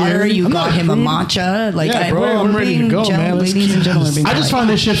gave him water. You I'm got not him a prude. matcha. Like, Yeah, bro, I'm ready to go, man. Let's Ladies and keep gentlemen, this. being I just polite. find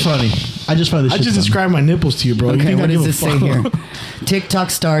this shit funny. I just I just described my nipples to you, bro. You Okay, think I what give does a this say fuck? here? TikTok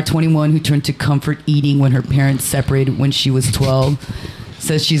star 21 who turned to comfort eating when her parents separated when she was 12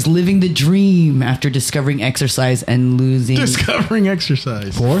 says she's living the dream after discovering exercise and losing Discovering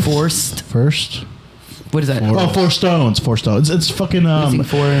exercise. forced. First? What is that? Oh, 4 stones. 4 stones. It's fucking Losing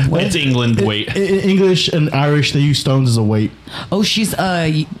for what? It's England. Wait. in English and Irish, they use stones as a weight. Oh, she's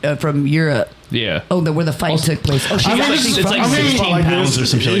from Europe. Yeah. Oh, where the fight took place. Oh, she's I mean, actually it's from like 16 pounds or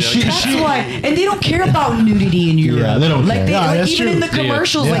some shit like that. That's why, and they don't care about nudity in Europe. Yeah, they don't like care. They, Yeah, like that's even true. in the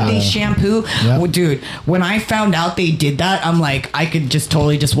commercials, Yeah. like they shampoo. Yeah. Well, dude, when I found out they did that, I'm like, I could just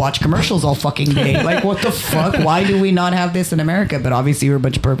totally just watch commercials all fucking day. Like, what the fuck? Why do we not have this in America? But obviously, we're a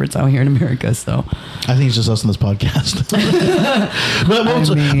bunch of perverts out here in America. So I think it's just us on this podcast. But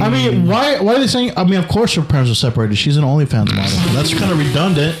I mean, why are they saying? I mean, of course her parents are separated. She's an OnlyFans model. That's kind of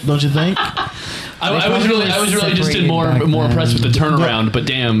redundant, don't you think? I was really just more impressed with the turnaround. But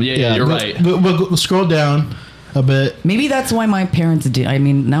damn, yeah, you're right. But scroll down a bit. maybe that's why my parents did. I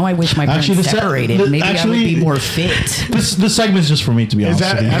mean, now I wish my parents Actually, separated. Maybe I would be more fit. This segment's just for me, to be Is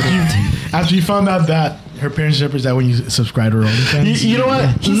honest. that with you. after you found out that her parents separated? Is that when you subscribe to her OnlyFans? You know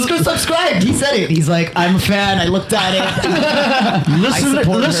what? He's gonna subscribe. He said it. He's like, I'm a fan. I looked at it. support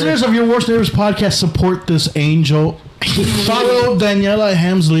her. Listeners of Your Worst Neighbors podcast, support this angel. Follow Daniela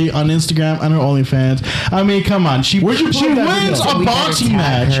Hemsley on Instagram and her OnlyFans. I mean, come on. She Where'd you she put that wins video? a We better boxing tag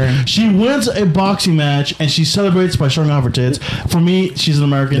match. her. She wins a boxing match and she celebrates by showing off her tits. For me, she's an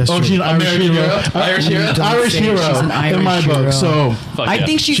American. That's true. She's an Irish American hero. hero? Irish hero? Don't Irish say hero she's an in Irish my hero. book. So Fuck I yeah.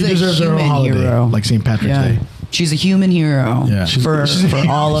 think she's She a deserves her own human holiday, hero. like St. Patrick's Day. She's a human hero. Yeah. For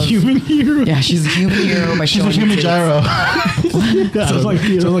all of. Human hero. Yeah, she's a human hero by she's a showing human tits. gyro. Sounds like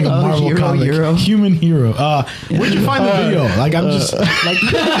a Marvel hero, comic. hero. Human hero. Where'd you find the video? Like, I'm just like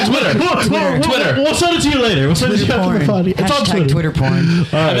Twitter. We'll send it to you later. We'll send it to you after the party. It's on Hashtag Twitter. Twitter porn.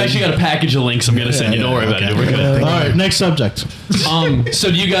 I've actually got a package of links I'm gonna send you. Don't worry about it. We're good. All right, next subject. So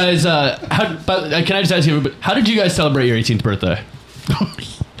do you guys? Can I just ask you? How did you guys celebrate your 18th birthday?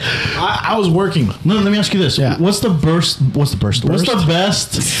 I was working. No, let me ask you this. Yeah. What's the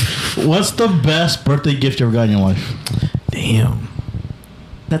best birthday gift you ever got in your life? Damn.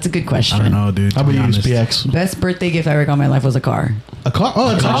 That's a good question. I don't know, dude. How about you, PX? Best birthday gift I ever got in my life was a car. A car? Oh,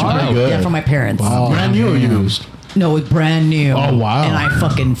 that's actually pretty good. Yeah, from my parents. Wow. Brand new or used? No, it was brand new. Oh, wow. And I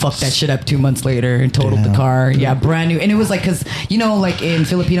fucking fucked that shit up 2 months later and totaled Damn. the car. Yeah, brand new. And it was like, because, you know, like in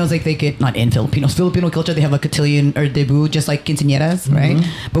Filipinos, like they get, not in Filipinos, Filipino culture, they have a cotillion or debut, just like quinceañeras, right?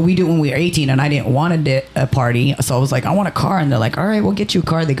 But we do it when we were 18 and I didn't want a party. So I was like, I want a car. And they're like, all right, we'll get you a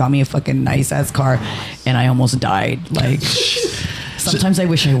car. They got me a fucking nice ass car. And I almost died. Like, sometimes I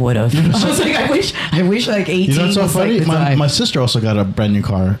wish I would have. I was like, I wish like 18 You know what's so was funny? like the time. My sister also got a brand new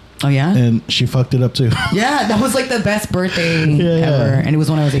car. Oh yeah. And she fucked it up too. Yeah, that was like the best birthday ever, and it was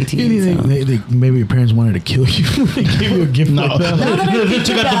when I was 18. So. Maybe your parents wanted to kill you. They gave you a gift like that. They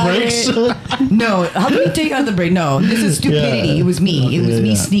took out the brakes. No, how can you take out the brake? No, this is stupidity. Yeah. It was me. It was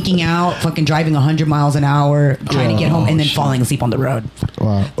me sneaking out, fucking driving 100 miles an hour, trying to get home, and then falling asleep on the road.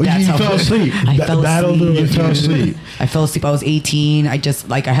 Wow. That's You how fell asleep. I fell asleep. You fell asleep. I fell asleep. I was 18. I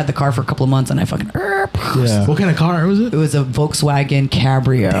just I had the car for a couple of months, and I fucking. Yeah. What kind of car was it? It was a Volkswagen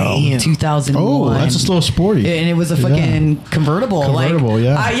Cabrio, Damn. 2001. Oh, that's a slow sporty. And it was a fucking convertible. Convertible,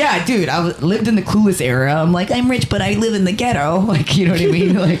 yeah, dude. I lived in the clueless era. I'm like, I'm rich, but I live in the ghetto. Like, you know what I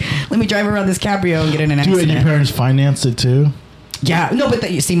mean? Like, let me drive around this Cabrio and get in an accident. Dude, and your parents financed it too? Yeah, no,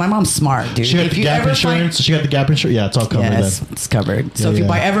 but you see, my mom's smart, dude. She got the Gap insurance. She got the Gap insurance. Yeah, it's all covered. Yes, then. it's covered. So Yeah, if you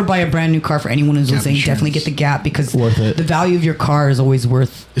yeah. ever buy a brand new car, for anyone who's listening, insurance. definitely get the Gap, because Worth it. the value of your car is always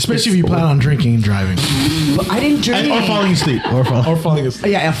worth. Especially if you plan on drinking and driving. But I didn't drink. Or falling asleep. Or falling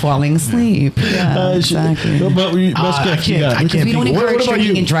asleep. Yeah, falling asleep. Yeah, exactly. But best gift you got. I can't We don't think. What encourage about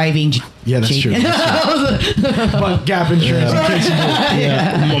drinking you? and driving. Yeah, that's Jake. true. But Gap insurance. In case you did.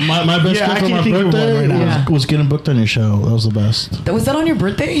 Yeah. Well, my best Yeah, I gift for can't my think of one birthday right now. was getting booked on your show. That was the best. Was that on your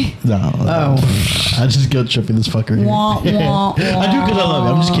birthday? No. Oh. I just guilt tripping this fucker here. Wah, wah, I do because I love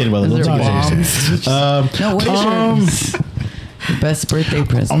you. I'm just kidding, brother. Is Don't there take it seriously. bombs? No, what is your best birthday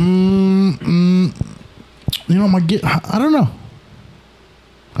present? You know, my gift. I don't know.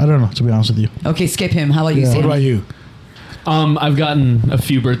 To be honest with you. Okay, skip him. How about you, What Sam? about you? I've gotten a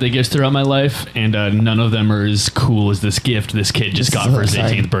few birthday gifts throughout my life, and none of them are as cool as this gift this kid just got for his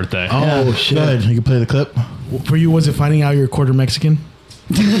Sorry. 18th birthday. Oh, shit. Go ahead. You can play the clip. For you, was it finding out you're a quarter Mexican?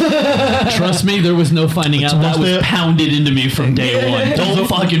 Trust me, there was no finding out. the That worst was day- pounded into me from day one. Don't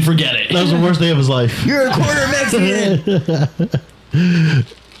fucking forget it. That was the worst day of his life. You're a quarter Mexican.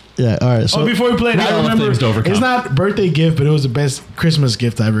 Yeah. All right. So Before we played, we I all have remember things to overcome. it's not a birthday gift, but it was the best Christmas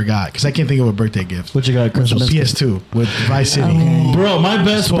gift I ever got because I can't think of a birthday gift. what you got, So Christmas? PS2 with Vice City. Bro, my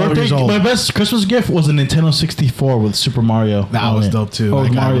best 12 birthday, years old. my best Christmas gift was a Nintendo 64 with Super Mario. That on was it. dope, too. Oh, I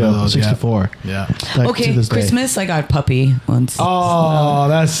got one Mario of those, yeah. 64. Yeah. Like, Okay, to this day. Christmas, I got puppy once. Oh,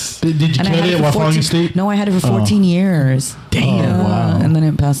 that's Did you And I kill had it for while falling 14 asleep? No, I had it for 14 years. Damn. Yeah, wow. And then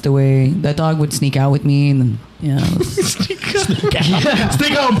it passed away. That dog would sneak out with me, and then, it was,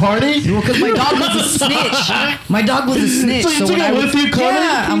 Sneak out and party? because my dog was a snitch. My dog was a snitch. So you took when it I with you clubbing?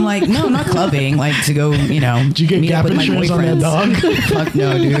 Yeah, I'm like, no, not clubbing. Like to go, Did you get meet Gap up with my insurance on that boyfriends. dog? Fuck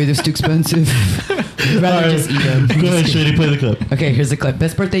no, dude. It's too expensive. I'd rather just eat them. Go ahead, Shady, play the clip. Okay, here's the clip.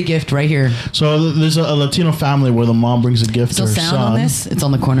 Best birthday gift right here. So there's a Latino family where the mom brings a gift Still to her sound son. on this? It's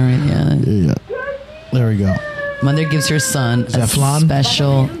on the corner, right? Yeah. Yeah. There we go. Mother gives her son that a flan?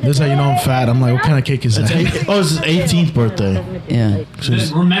 special. this is how you know I'm fat. I'm like, what kind of cake is that? It's his 18th birthday. Yeah. So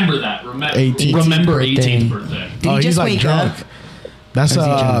he's- Remember that. Remember 18th Remember birthday. 18th birthday. Did Oh, he he's just like wake drunk. up? That's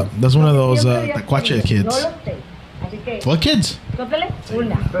one of those tacuache kids. what kids? Sóplale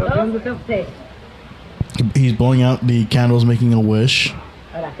una, dos, tres. He's blowing out the candles, making a wish.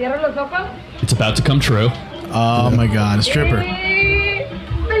 Ahora, cierra los ojos. It's about to come true. Oh my god, a stripper.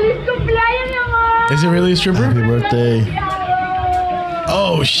 ¡Feliz cumpleaños, mi amor! Is it really a stripper? Happy birthday.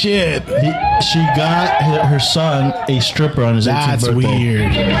 Oh shit. She got her son a stripper on his 18th That's birthday.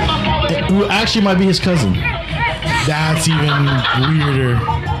 weird. Who actually might be his cousin. That's even weirder.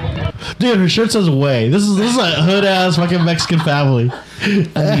 Dude, her shirt says "way." This is a hood ass fucking Mexican family.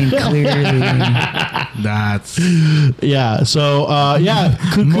 I mean, clearly. That's. Yeah. So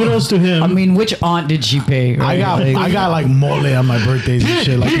kudos to him. I mean, which aunt did she pay? I Right? got like mole on my birthdays and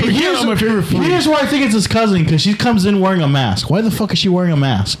shit. Like here's my favorite food. Here's why I think it's his cousin, because she comes in wearing a mask. Why the fuck is she wearing a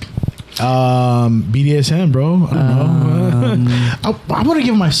mask? BDSM, bro. I don't know. I want to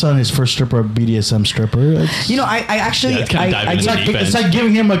give my son his first stripper, a BDSM stripper. It's, You know, I actually, Yeah, it's kinda diving it's into like deep end. it's like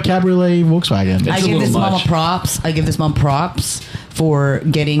giving him a cabriolet Volkswagen. I It's a give this little mom much. props. I give this mom props for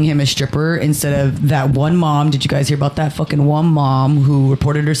getting him a stripper instead of that one mom. Did you guys hear about that fucking one mom who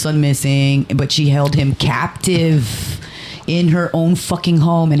reported her son missing, but she held him captive in her own fucking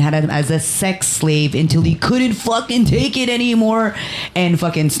home and had him as a sex slave until he couldn't fucking take it anymore and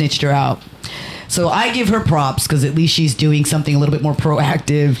fucking snitched her out. So I give her props because at least she's doing something a little bit more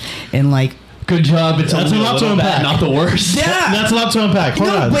proactive and like. Good job. It's That's only a lot to little bad, unpack. not the worst. Yeah. That's a lot to unpack. Hold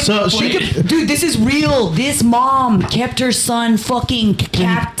on. but So she dude, this is real. This mom kept her son fucking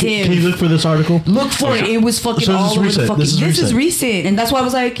captive. Can you look for this article? Look for it. It was fucking So this all is over recent. the fucking. This is recent, and that's why I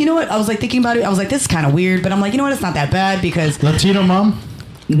was like, you know what? I was like thinking about it. I was like, this is kind of weird, but I'm like, you know what? It's not that bad because Latino mom.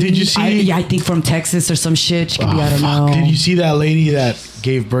 Did you see? I think from Texas or some shit. She could be. I don't know. Did you see that lady that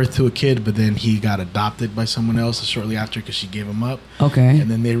gave birth to a kid, but then he got adopted by someone else shortly after because she gave him up. Okay. And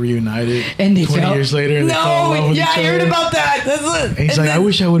then they reunited And they 20 years later. And they fell in love with each I heard other. about that. That's it. And he's like, I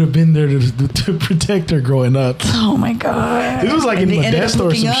wish I would have been there to protect her growing up. Oh my god! This was like And in they ended up Modesto or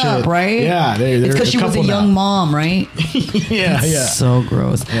hooking some up, shit. right? Yeah, they're it's because she was a couple young now. mom, right? Yeah. So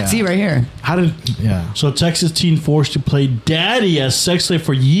gross. Yeah. See right here. How did? Yeah. So Texas teen forced to play daddy as sex slave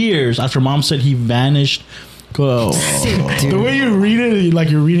for years after mom said he vanished. Go. Sick, The dude. way you read it, like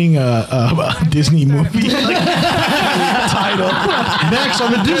you're reading a Disney movie title. Next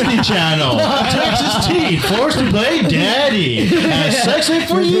on the Disney Channel, Texas teen forced to play daddy as sex slave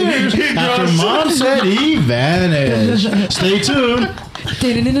for years after mom said he vanished. Stay tuned.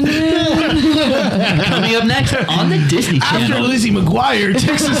 Coming up next on the Disney After Channel. Lizzie McGuire,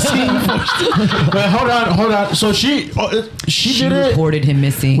 Texas teen forced. Wait, hold on. So she She did it reported him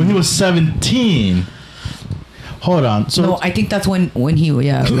missing. when he was 17. Hold on. So No, I think that's when he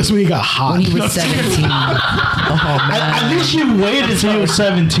That's when he got hot. when he was 17. Oh man, I think she waited until he was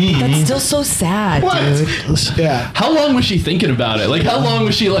 17. that's still so sad, dude. Yeah. How long was she thinking about it? Like, how long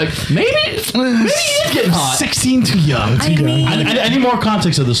was she like, maybe he's getting hot? 16 too young. Too I young. mean- I need more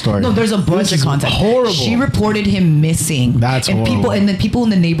context of the story. No, there's a bunch of is content. horrible. She reported him missing. That's and horrible. people, and then people in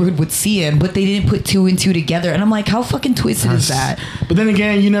the neighborhood would see him, but they didn't put two and two together. And I'm like, how fucking twisted is that? But then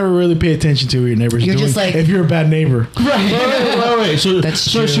again, you never really pay attention to what your neighbors You're doing just like- if you're a bad neighbor. Wait. So That's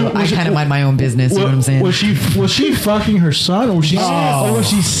so true. I was kind of mind my own business. You know what I'm saying? Was she fucking her son, or was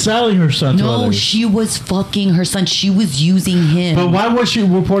she selling her son to No, others? she was fucking her son. She was using him. But why was she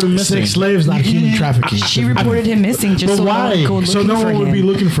reported missing? Sex slaves, not human trafficking. She reported him missing just But so why? no one could So looking no for one would him. be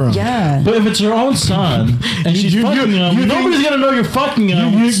looking for him. Yeah. But if it's your own son and she's fucking him, nobody's gonna know you're fucking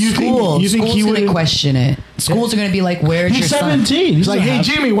him. you think Schools he gonna would? question it. Schools are gonna be like, "Where's He's your 17. He's like, hey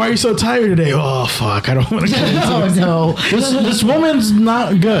Jimmy, why are you so tired today? Oh fuck, I don't want to. son?" Oh no. this woman's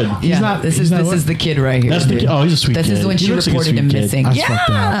not good. Yeah, not- this he's not what? is the kid right here. That's the dude. kid. Oh, he's a sweet This kid. is when He she looks like a reported sweet him kid. missing. That's fucked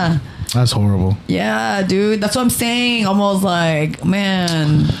Yeah. That's horrible. Yeah, dude. That's what I'm saying. Almost like,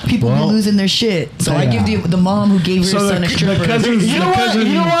 man, people Well, be losing their shit. So I yeah. give the mom who gave her So son the- a stripper. the cousins- You know The what? cousin-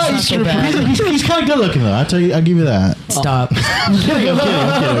 You know what? It's not so bad. He's kind of good looking though. I'll give you that. Stop. I'm kidding.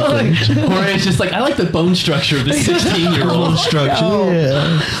 Or it's just like, I like the bone structure of this 16-year-old. Structure. Yo.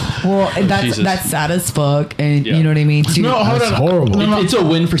 Yeah. Well, Jesus. that's sad as fuck, and Yeah. you know what I mean. Too. No, hold That's on. horrible. No, no. It's a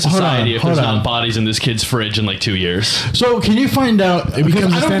win for society if hold there's on. not bodies in this kid's fridge in like 2 years. So can you find out? Because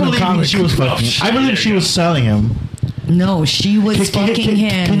becomes a I don't stand-up believe comic. she was fucking. I believe she was selling him. No, she was fucking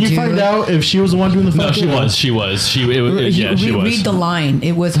him. Can you dude. find out if she was the one doing the No, fucking? she was. She was. Read the line.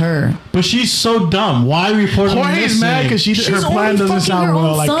 It was her. But she's so dumb. Why report him Jorge's missing? mad because her She's plan only doesn't fucking sound her well.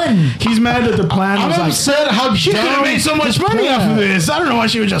 own Like son. he's mad that the plan I'm was like upset how she could have dumb made so much this money plan. off of this. I don't know why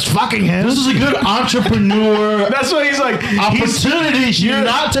she was just fucking him. This is a good entrepreneur That's why he's like opportunity. She did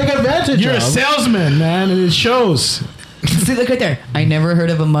not take advantage You're of. a salesman, man, and it shows. See, look right there. I never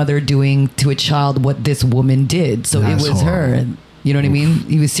heard of a mother doing to a child what this woman did. So That's it was her. horrible. You know what I mean?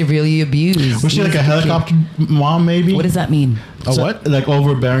 He was severely abused. Was she like a helicopter mom? Maybe. What does that mean? A what? Like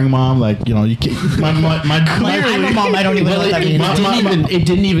overbearing mom? Like you can't. I'm a mom. I don't even know what that means. It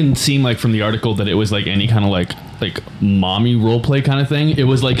didn't even seem like from the article that it was like any kind of like mommy role play kind of thing. It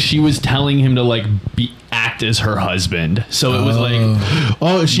was like she was telling him to like act as her husband. So it was like,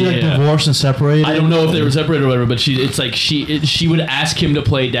 Oh, is she like Yeah. divorced and separated? I don't know if they were separated or whatever, but she would ask him to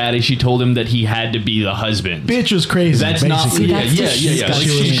play daddy. She told him that he had to be the husband. Bitch was crazy. That's not basically. yeah. Like disgusting.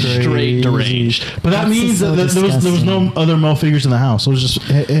 she's straight deranged. But that That's means so that there was no other male figures in the house. It was just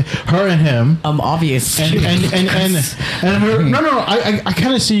her and him. Obvious. And her. No. I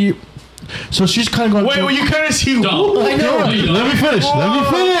kind of see. So she's kind of going. Wait, well, you kind of see. Don't. Whoa. I know. Let me finish.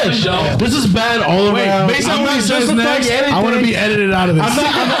 No. This is bad all Wait, around. based on I'm what he not says justifying next, I want to be edited out of this.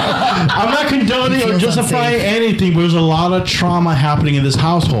 I'm not condoning or Feels justifying unsafe. anything, but there's a lot of trauma happening in this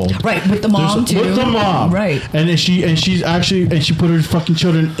household. Right, with the mom too. With the mom, Right. and she put her fucking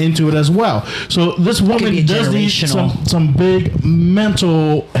children into it as well. So this could woman be does need generational. some big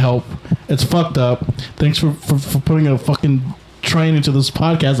mental help. It's fucked up. Thanks for putting a fucking train into this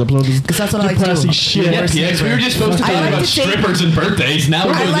podcast episode. Because that's what I like to Depressing do. shit. Yeah, PX, we were just supposed to I talk like about to take- strippers and birthdays. Now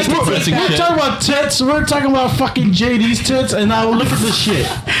we're I doing like this to take depressing back- We're shit. talking about tits. We're talking about fucking JD's tits, and now look at this shit.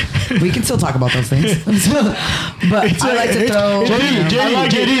 We can still talk about those things. But I like to throw.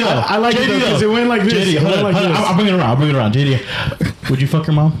 JD, though. I like it though, because it went like this. JD, It hold went on, like hold on. this. I'll bring it around. JD, would you fuck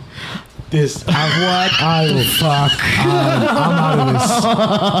your mom? this. What? I will fuck. I'm out of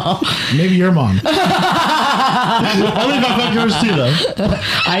this. Maybe your mom. Only if I fuck yours too, though.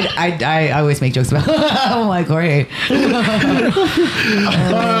 I always make jokes about. I'm like, Jorge. All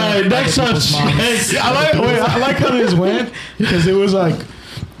right, next up. I like how this went because it was like.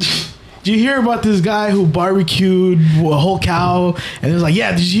 Did you hear about this guy who barbecued a whole cow? And it was like,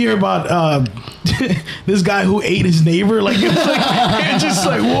 yeah, did you hear about this guy who ate his neighbor? Like, it was just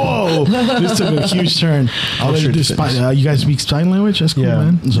like, whoa. This took a huge turn. You guys speak sign language? That's cool,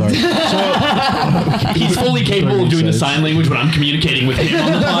 man. Sorry. He's fully capable of doing the sign language when I'm communicating with him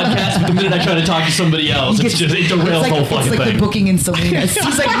on the podcast. But the minute I try to talk to somebody else, it derails the whole fucking It's like thing. the booking in Salinas.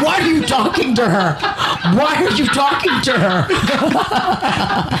 He's like, why are you talking to her? Why are you talking to her?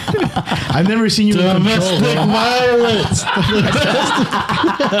 I've never seen you in control. Domestic violence.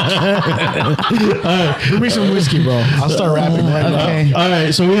 Bring me some whiskey, bro. I'll start rapping right now. Okay. All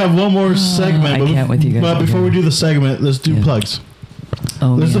right, so we have one more segment. I but can't with you guys. But before we do the segment, let's do plugs.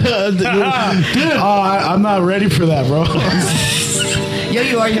 Oh, I'm not ready for that, bro. Yo,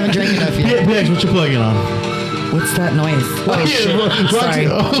 you are. You haven't drank enough yet. PX, what you plugging on? What's that noise? Oh, shit. Sorry.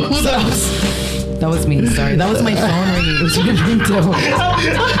 That was me. Sorry. That was my phone ringing. It was your ringtone.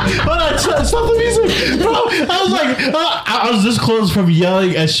 Hold on, stop the music, bro. I was like, I was this close from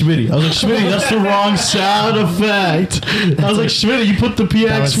yelling at Schmitty. I was like, Schmitty, that's the wrong sound effect. I was like, Schmitty, you put the PX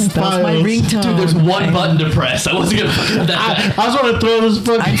That was my ringtone. Dude, there's one button to press. I wasn't gonna fucking have that. I just want to throw this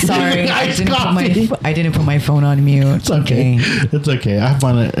fucking. I'm sorry. I didn't put my phone on mute. It's okay. It's okay. I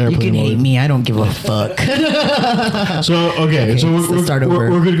find it airplane You can mode. hate me. I don't give a fuck. So okay, so let's start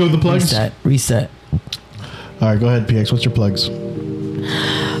over. We're gonna go with the plugs. Reset. All right, go ahead, PX. What's your plugs?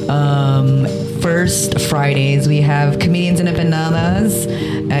 First Fridays we have Comedians and Empanadas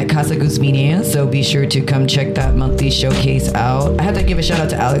at Casa Goose Media, so be sure to come check that monthly showcase out. I have to give a shout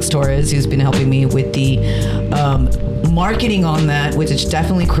out to Alex Torres, who's been helping me with the marketing on that, which has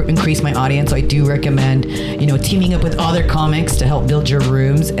definitely increased my audience. So I do recommend, teaming up with other comics to help build your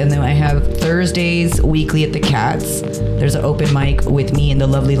rooms. And then I have Thursdays weekly at the Cats. There's an open mic with me and the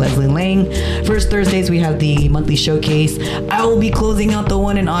lovely Leslie Lang. First Thursdays we have the monthly showcase. I will be closing out the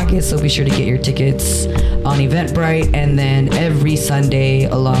one in August, so be sure to get your tickets on Eventbrite. And then every Sunday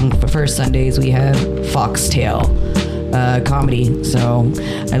along the first Sundays we have Foxtail comedy. So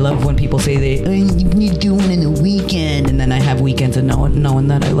I love when people say you do one in the weekend, and then I have weekends and no one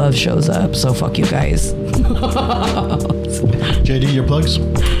that I love shows up. So fuck you guys. JD, your plugs?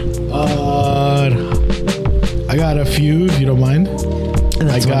 I got a few, if you don't mind.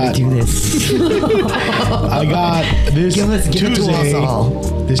 That's why we do this. I got this Give it to us all.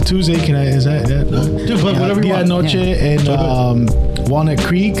 This Tuesday, is that? Dude, whatever you Dia want. Noche in Walnut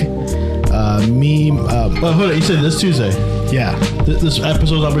Creek. Hold on, you said this Tuesday. Yeah. This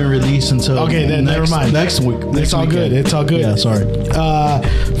episode's not being released until Okay, then next, never mind. Next week. It's all good. It's all good. Yeah, sorry.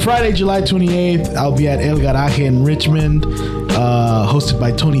 Friday, July 28th, I'll be at El Garaje in Richmond, hosted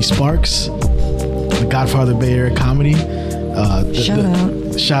by Tony Sparks, the Godfather Bay Area comedy.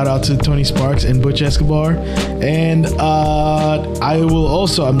 Shout out to Tony Sparks and Butch Escobar. And I will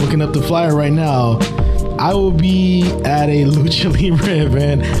also, I'm looking up the flyer right now, I will be at a Lucha Libre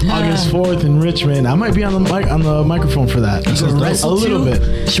event August 4th in Richmond. I might be on the microphone for that. A little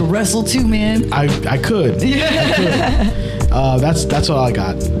bit. She'll wrestle too, man. I could. Yeah. That's all I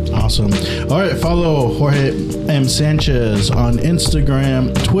got. Awesome. All right, follow Jorge M. Sanchez on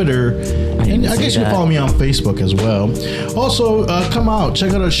Instagram, Twitter, and I guess you can follow me on Facebook as well. Also, come out,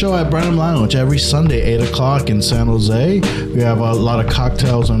 check out our show at Branham Lounge every Sunday, 8 o'clock in San Jose. We have a lot of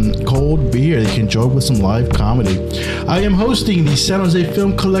cocktails and cold beer that you can enjoy with some live comedy. I am hosting the San Jose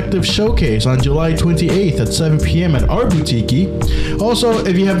Film Collective Showcase on July 28th at 7 p.m. at our boutique. Also,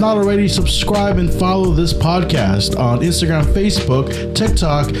 if you have not already, subscribe and follow this podcast on Instagram, Facebook,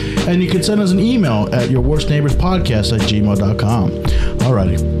 TikTok, and you can send us an email at yourworstneighborspodcast@gmail.com.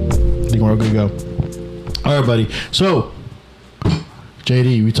 Alrighty. I think we're good to go. Alright, buddy. So,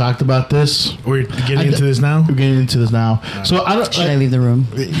 JD, we talked about this. We're getting into this now? We're getting into this now. So, Should I leave the room?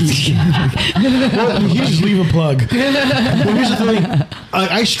 You just leave a plug. Well, here's the thing.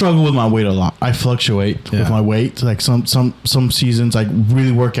 I struggle with my weight a lot. I fluctuate with my weight. Like some seasons, I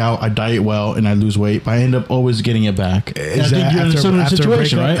really work out, I diet well, and I lose weight, but I end up always getting it back. Is I think that you're in a similar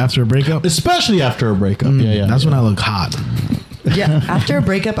situation, right? After a breakup? Especially after a breakup. Yeah. That's when I look hot. Yeah. After a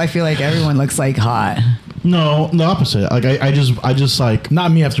breakup, I feel like everyone looks like hot. No, the opposite. Like I just like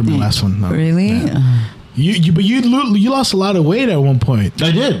Not me after my last one. No. Really? Yeah. You lost a lot of weight at one point. I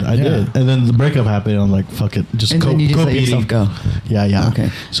did, and then the breakup happened. And I'm like, fuck it, just And then you just let yourself go. Yeah.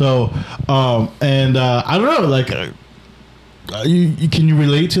 Okay. So, I don't know, like, can you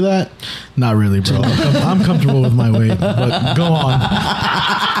relate to that? Not really, bro. I'm comfortable with my weight, but go on.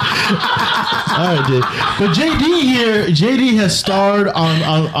 All right, dude. But JD has starred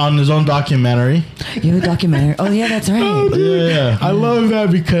on his own documentary. You have a documentary? Oh yeah, that's right. Yeah. I love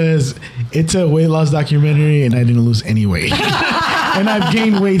that because it's a weight loss documentary, and I didn't lose any weight. And I've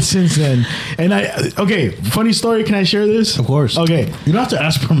gained weight since then. And funny story. Can I share this? Of course. Okay. You don't have to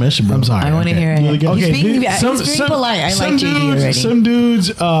ask permission, bro. I'm sorry. I want to hear it. Okay. He's being polite. I like JD already. Some dudes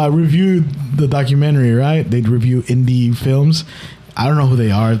reviewed the documentary, right? They'd review indie films. I don't know who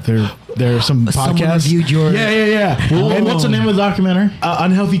they are. They're some podcast. Someone reviewed your... Yeah. Well, and what's the name of the documentary?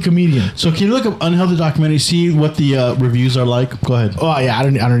 Unhealthy Comedian. So can you look up Unhealthy Documentary, see what the reviews are like? Go ahead. Oh yeah, I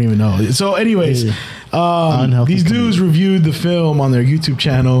don't even know. So anyways, these dudes reviewed the film on their YouTube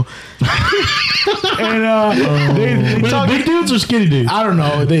channel. And they talk, big dudes or skinny dudes? I don't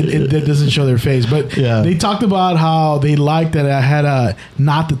know. It doesn't show their face, but they talked about how they liked that I had a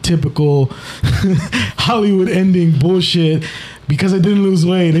not the typical Hollywood ending bullshit. Because I didn't lose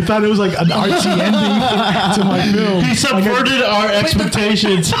weight. They thought it was like an artsy ending to my film. He subverted our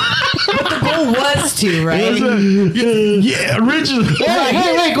expectations. But the goal was to, right? Originally.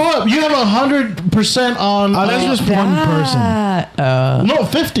 Hey, go up. You have 100% on... that's just one person. No,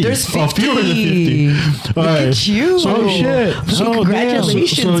 50. There's 50. Fewer than 50. Look All right. at you. So shit. So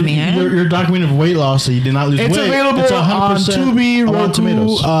congratulations, man. Your document of weight loss that you did not lose It's weight. available It's on Tubi, Rotten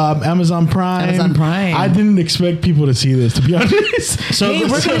Tomatoes. Amazon Prime. I didn't expect people to see this, to be honest. So hey,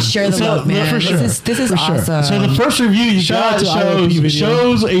 we're going to share the love, man. For sure. This is For sure. awesome. So the first review you Shout got out to IOP video.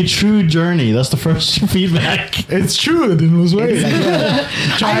 shows a true journey. That's the first feedback. It's true. I didn't lose weight.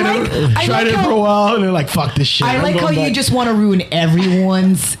 Tried it for a while, and they're like, "Fuck this shit." I like how you just want to ruin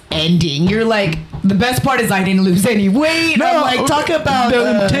everyone's ending. You're like, the best part is I didn't lose any weight. No, I'm like, talk about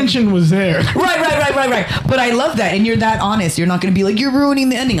the intention was there. Right. But I love that, and you're that honest. You're not going to be like, you're ruining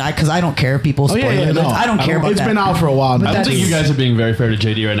the ending, because I don't care if people spoil it. No. I don't care about that. It's been out for a while now. I don't think you guys are being very fair to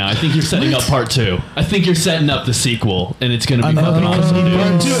JD right now. I think you're setting up part 2. I think you're setting up the sequel, and it's going to be fucking awesome,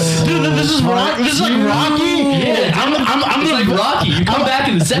 Dude, this is Rocky. This is like Rocky. Yeah, I'm like Rocky. You come back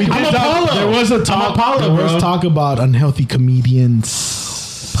in the second. I'm Apollo. There was a talk. There was talk about unhealthy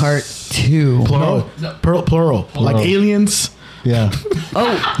comedians. Part 2. Plural. Like aliens. Yeah.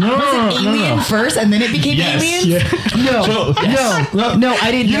 Oh, No, was it Alien first, and then it became Aliens? Yeah. No,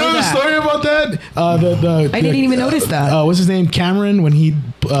 I didn't You know the that. story about that? I didn't even notice that. What's his name? Cameron, when he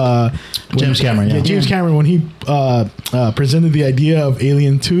James Cameron, yeah. James Cameron, when he presented the idea of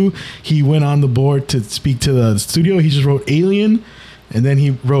Alien 2, he went on the board to speak to the studio. He just wrote Alien, and then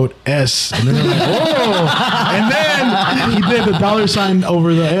he wrote S, and then they're like, oh, and then he did the $sign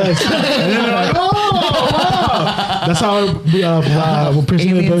over the S, and then they're like, oh, wow. That's how we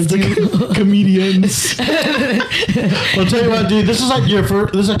presented the Comedians. I'll tell you what, dude. This is like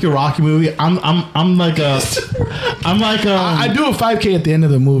your Rocky movie. I'm like I do a 5K at the end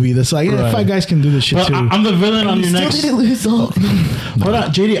of the movie. That's like, yeah, 5 guys can do this shit but too. I'm the villain on your Still next. didn't lose all. Hold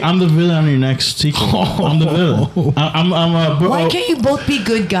on, JD. I'm the villain on your next sequel. I'm the villain. Why can't you both be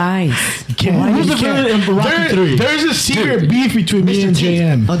good guys? Who's the villain in Rocky 3? There's a secret beef between me and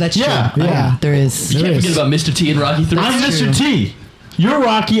JM. Oh, that's true. Yeah. There is. You can't forget about Mr. T and Rocky 3. I'm Mr. T. You're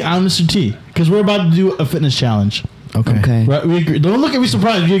Rocky. I'm Mr. T. Because we're about to do a fitness challenge. Okay. Right? We agree. Don't look at me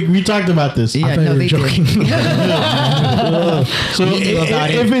surprised. We talked about this. Yeah, I thought no, you were they joking. did. So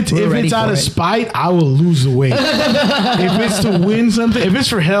if it's out of spite, I will lose the weight. If it's to win something, if it's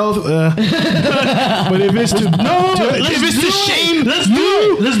for health, but if it's to if it's to shame, let's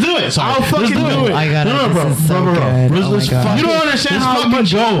do it. Sorry. I'll fucking do it. I got it. No, bro. This is so Bro. good. Let's Oh my God. You don't understand how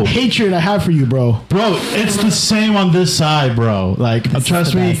much hatred I have for you, bro. Bro, it's the same on this side, bro. Like,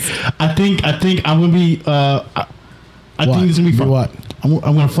 trust the me. best. I think I'm gonna be. I think it's gonna be fun. What? I'm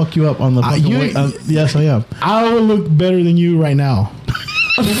gonna fuck you up on the fucking way. Yes, I am. I will look better than you right now.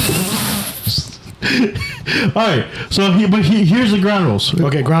 All right. So here's the ground rules.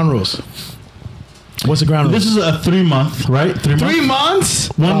 Okay, ground rules. What's the ground rules? This is a 3-month, right? 3 months.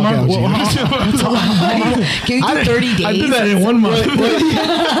 3 months? 1 month. Can you do 30 days? I did that in 1 month.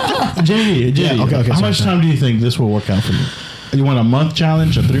 JD. Yeah, okay, How sorry, much sorry. time do you think this will work out for you? You want a month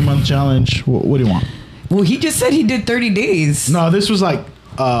challenge, a 3-month challenge? What do you want? Well, he just said he did 30 days. No, this was like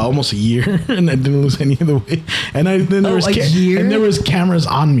almost a year, and I didn't lose any of the weight. And there was year? and there was cameras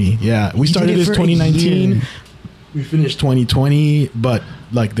on me. Yeah, we started did it this for a 2019. year. We finished 2020, but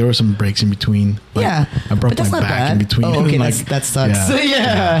like there were some breaks in between. Like, Yeah, I broke but that's my not back bad. in between. Oh, okay, like, that sucks.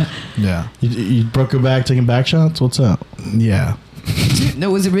 Yeah. Yeah. You broke your back taking back shots? What's up? Yeah. No,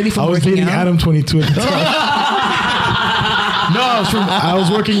 was it really from I was working dating out? Adam 22 at the time. No, I was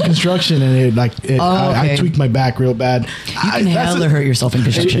working in construction, and I tweaked my back real bad. You can hella hurt yourself in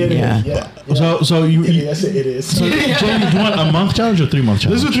construction. Yeah. So you Yes, it is. So, Jamie, do you want a month challenge or 3 month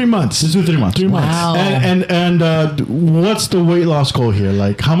challenge? This is 3 months. This is 3 months. 3 months. Wow. And what's the weight loss goal here?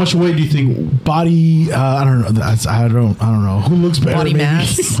 Like, how much weight do you think? Body, I don't know. I don't know. Who looks better? Body maybe?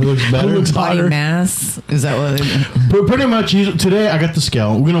 mass. Who looks better? Who looks Body hotter? mass. Is that what? But pretty much. Today, I got the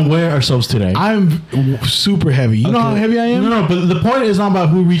scale. We're gonna weigh ourselves today. I'm super heavy. You know how heavy I am? No. But the point is not about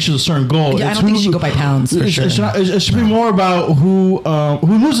who reaches a certain goal. Yeah, I It's don't think who- you should go by pounds for sure. It should be more about who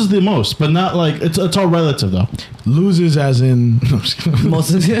loses the most, but not like it's all relative though. Loses as in. No, I'm just kidding.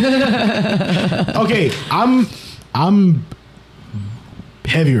 Most of Okay, I'm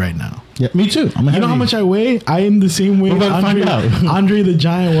heavy right now. Yeah, me too. You know how much I weigh? I am the same weight We're about to find out. Andre the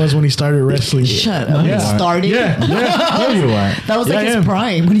Giant was when he started wrestling. Shut up. Yeah. He started. Yeah. There you are. That was Yeah, like I his am.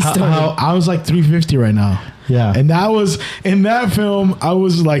 prime when he started. I was like 350 right now. Yeah. And that was in that film. I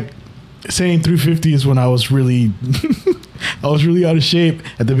was like saying 350 is when I was really, I was really out of shape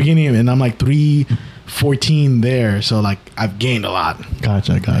at the beginning, and I'm like 314 there. So like I've gained a lot.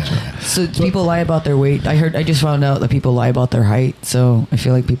 Gotcha. So people lie about their weight. I just found out that people lie about their height. So I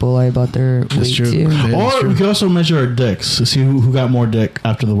feel like people lie about their weight true. too. Yeah. Or we could also measure our dicks to see who got more dick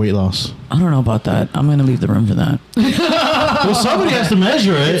after the weight loss. I don't know about that. I'm gonna leave the room for that. Well, somebody has to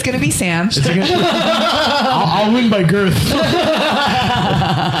measure it. It's gonna be Sam. I'll win by girth.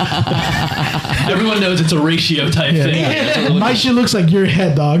 Everyone knows it's a ratio type thing. My shit looks like your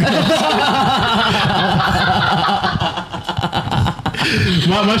head, dog.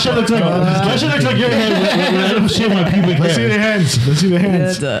 My shit looks like your head when I don't shave my pubic Let's see the hair. hands. Let's see the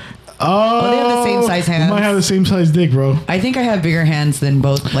hands. Oh, they have the same size hands. We might have the same size dick, bro. I think I have bigger hands than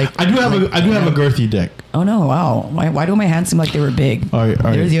both. Like I do have a girthy dick. Oh no! Wow. Why do my hands seem like they were big? All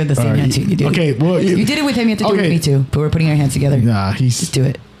right. You have the same hands. You did. Okay, well, you did it with him. You have to do it with me too. But we're putting our hands together. Nah, Just do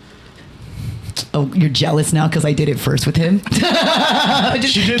it. Oh, you're jealous now because I did it first with him.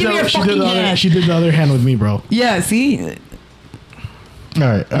 Just She did give me your fucking hand. she did the other hand with me, bro. Yeah. See. All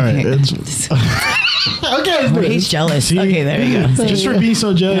right. Okay. Okay. He's jealous. See? Okay, there you go. Just for being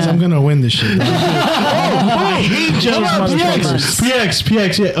so jealous, I'm gonna win this shit. I hate jealous motherfuckers.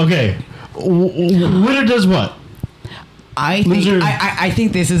 PX. Yeah. Okay. Winner does what? I think Loser. I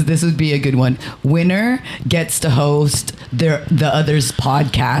think this would be a good one. Winner gets to host the others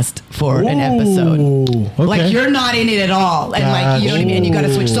podcast for an episode. Okay. Like you're not in it at all, and like you know what I mean. And you got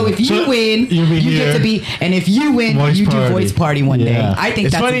to switch. So if you win, you'll be you here. get to be, and if you win, Voice you party. do voice party one day. Yeah. I think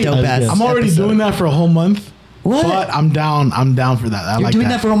It's that's funny. a dope That's ass. good. I'm already episode. doing that for a whole month. What? But I'm down. I'm down for that. I You're like doing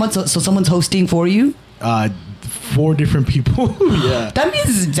that for a month, so someone's hosting for you. 4 different people. Yeah. That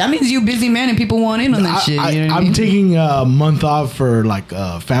means you busy man and people want in on that shit. You know what I I'm mean? taking a month off for like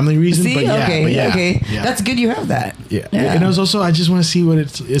family reasons. See, but yeah, okay, but yeah, okay, yeah. that's good. You have that. Yeah. And it was also, I just want to see what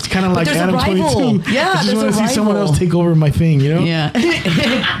it's kind of like there's a Adam rival. 22. Yeah, I just there's want a to see someone rival. else take over my thing, you know? Yeah.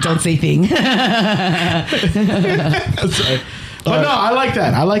 Don't say thing. Sorry. But no, I like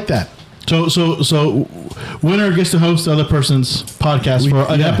that. I like that. So winner gets to host the other person's podcast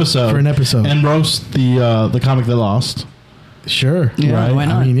for an episode. And roast the comic that lost. Sure. Yeah, Right. why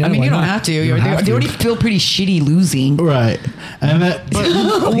not? I mean, why you don't not? have to. You don't have They to. already feel pretty shitty losing. Right. And that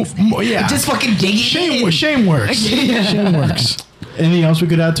Yeah. Just fucking dig it in. Shame works. Shame works. anything else we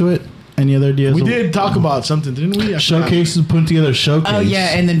could add to it? Any other ideas? We did talk about something, didn't we? Showcases, putting together a showcase. Oh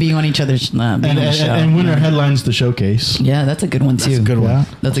yeah, and then being on each other's being on the show. and winner headlines the showcase. Yeah, that's a good one too. That's a good one. Yeah.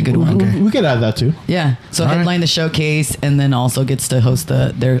 That's a good one. We could add that too. Yeah. So All headline the showcase, and then also gets to host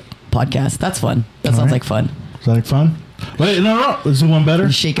their podcast. That's fun. That sounds right. like fun. Is that like fun? Wait, no. Is the one better?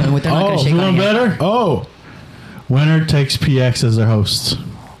 You shake on with they're not gonna Is shake the on one you. better? Oh. Winner takes PX as their host.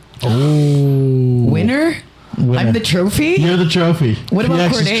 Oh. Winner? I'm the trophy. You're the trophy. What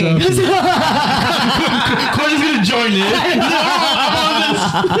about PX's Corday? trophy. Corey's gonna join in.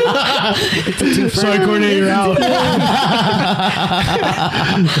 Sorry, Corday, you're out.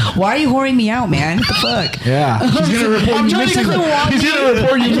 Why are you whoring me out, man? What the fuck? Yeah. He's going to report you missing. He's going to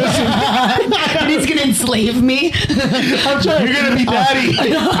report you missing. He's gonna enslave me. You're gonna be daddy.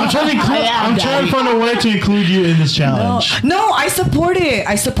 I'm trying to daddy. find a way to include you in this challenge. No, I support it.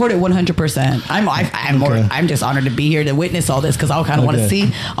 I support it 100%. I'm just honored to be here to witness all this because I kind of want to Okay.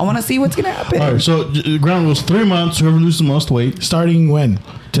 see. I want to see what's gonna happen. All right, so ground rules: 3 months. Whoever loses the most weight. Starting when?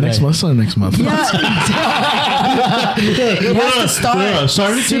 Next month or next month? Yeah. It has to start. No,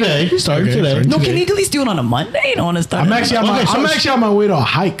 starting today. Starting Okay, today. starting No, today. can you at least do it on a Monday? You don't want to start. I'm actually on my way to a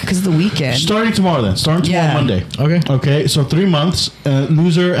hike. because of the weekend. Starting tomorrow then. Starting tomorrow Yeah. Monday. Okay. Okay, so 3 months.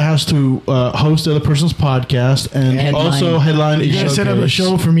 Loser has to host the other person's podcast and Headline. also headline. You're gonna set up a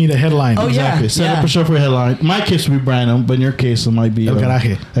show for me to headline. Oh, yeah. Exactly. Set up a show for a headline. In my case would be Brandon, but in your case it might be El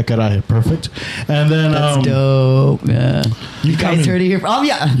Caraje. El Caraje. Perfect. And then That's dope. Yeah. You guys coming. heard it here. Oh,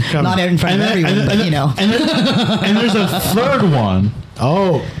 yeah. coming. Not in front of everyone, but you know. and there's a third one.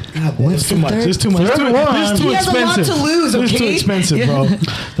 Oh, God, this is too much. third- This is too much. third one. This is too He has a lot expensive. to lose, This is too okay? expensive, bro.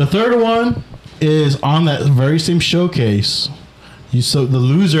 The third one is on that very same showcase. So the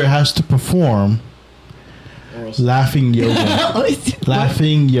loser has to perform laughing yoga.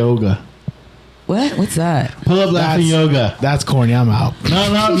 Laughing yoga. What? What's that? Pull up laughing yoga. That's corny. I'm out. No.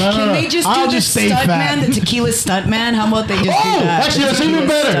 Can they just I'll do just the stay stunt fat. man, the tequila stunt man? How about they just do Oh, that? actually, The that's even tequila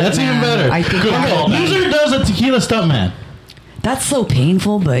better. stunt That's even man. better. I think Good that- call. Loser does a tequila stuntman. that's so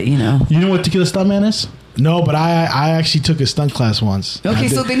painful, but you know. You know what tequila stuntman is? No, but I actually took a stunt class once. Okay,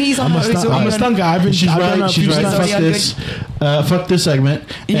 so then he's on. I'm a stunt guy. I've She's done right. a She's few right. stunts. Fuck this. Fuck this segment.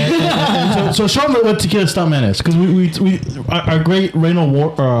 And so show them what tequila stuntman is, because we our great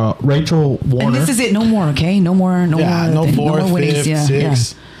Rachel Warner. And this is it. No more. Okay. No more. No Yeah, more. no fourth, winnings. fifth, Yeah.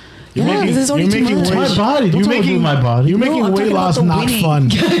 sixth. Yeah, this is already you're too making much. weight- It's my body. Don't You're tell me making my body. You're No, making I'm weight talking about loss the not winning. fun.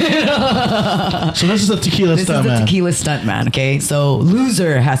 So this is a tequila This is the stuntman. tequila stunt man. Okay, so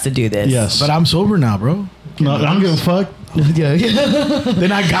loser has to do this. Yes. But I'm sober now, bro. No, I don't give a fuck. Yeah.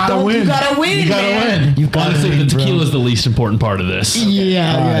 Then I gotta win. You gotta win. You gotta man. win. You gotta Honestly, win, the bro. tequila is the least important part of this.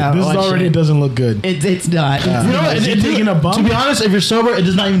 Yeah, All right, yeah. this is watch already it. doesn't look good. It's not. You know what? Is he taking a bump? To be honest, if you're sober, it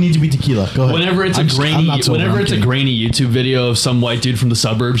does not even need to be tequila. Go ahead. Whenever it's I'm a not sober, whenever I'm it's a kidding. grainy YouTube video of some white dude from the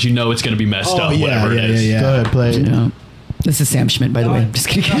suburbs, you know it's going to be messed up. Whatever it is. yeah. Go ahead, play it. Yeah. This is Sam Schmidt, by the way. Just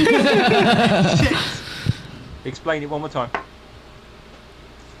kidding. Explain it one more time.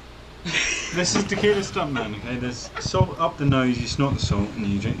 This is tequila stuntman, okay? There's salt up the nose, you snort the salt, and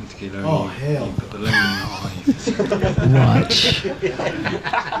then you drink the tequila. Oh, and hell. You put the lemon in your eye. Watch.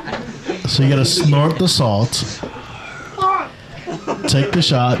 So you gotta snort the salt, take the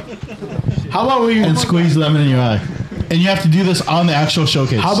shot, How about we? and squeeze lemon in your eye. And you have to do this on the actual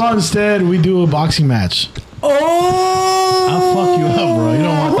showcase. How about instead we do a boxing match? I'll fuck you up, bro. You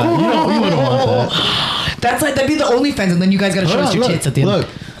don't want that. You wouldn't want that. That's like, that'd be the OnlyFans, and then you guys gotta show us your tits at the end. Look.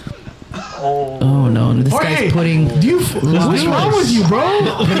 Oh no, this guy's putting. Do you? What's wrong with you, bro?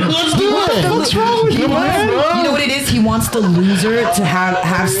 Let's do it. What's wrong with you, man? You know what it is? He wants the loser to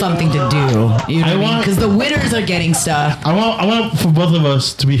have something to do. You know what I mean? Because the winners are getting stuff. I want for both of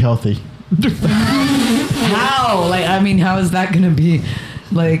us to be healthy. How? Like, I mean, how is that gonna be?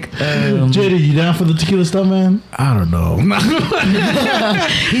 Like, JD, you down for the tequila stuff, man? I don't know.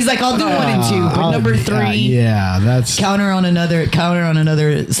 he's like, I'll do 1 and 2, but number 3, Yeah, that's. counter on another,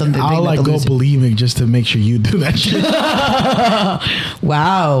 something. I'll big like that the go loser- believing just to make sure you do that shit.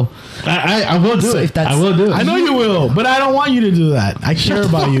 Wow. I will do So it. if that's- I will do it. I know you will, but I don't want you to do that. I care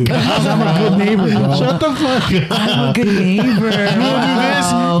about you. I'm a good neighbor, bro. Shut the fuck up. I'm a good neighbor.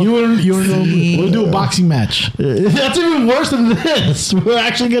 Wow. You want to See. we'll do a boxing match. That's even worse than this. We're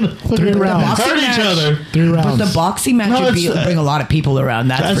actually gonna 3 rounds. hurt each other. 3 But rounds. the boxing match No, would bring a lot of people around.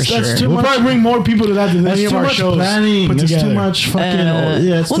 That's for sure. too We'll much. probably bring more people to that than That's any of too our much shows planning. put It's together. too much fucking.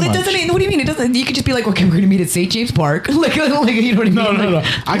 Yeah, it's well, too it much. doesn't. What do you mean? It doesn't. You could just be like, okay, we're gonna meet at St. James Park. like, you know what I mean? No.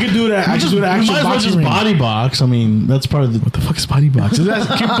 I could do that. I could do the We actual might as well boxing just ring. body box. I mean, that's part of the. What the fuck is body box? Is that,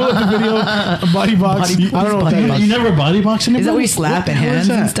 can you pull up the video of body box? Body- I don't know what body that box. is. You never body box anybody? Is that where you slap in the hell is hands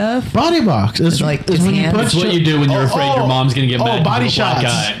and that? stuff? Body box. It's like it's his when you hands. put That's what you do when you're afraid your mom's going to get mad. body because you're a black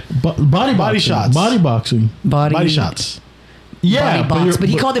shots. guy. body Body boxing. shots. Body boxing. Body shots. Yeah, body box, but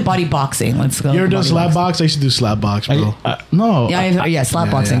he called it body boxing. Let's go. You ever done body slap box. box? I used to do slap box, bro. No. Yeah, slap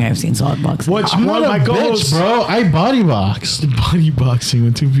Yeah, boxing. yeah. I've seen slap boxing. What? I'm One not of a my bitch, goals, bro. I body boxed. Body boxing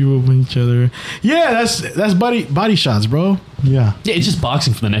when 2 people with each other. Yeah, that's body shots, bro. Yeah. Yeah, it's just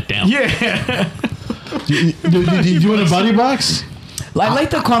boxing from the neck down. Yeah. Do you want a body box? I like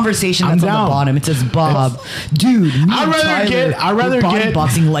the conversation I'm that's on down. the bottom. It says, Bob, dude, me I'd and rather Tyler get- I'd rather were get-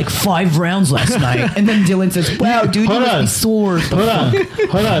 boxing like 5 rounds last night. And then Dylan says, wow, dude, you Hold must on. be sore.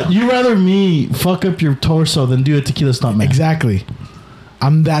 Hold on. You rather me fuck up your torso than do a tequila stunt, man? Exactly.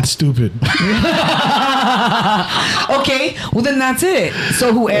 I'm that stupid. Okay, well then that's it.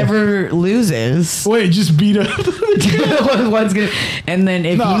 So whoever loses, Wait, just beat up. one's gonna, and then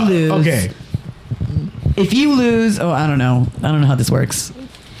if you lose, Okay. if you lose, I don't know how this works.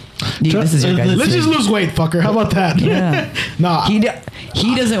 This is your guys. Let's just lose weight, fucker. How about that? Yeah. No, he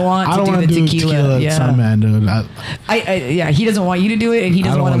doesn't want I to don't do want the to do tequila. Yeah. Sunman, dude. He doesn't want you to do it, and he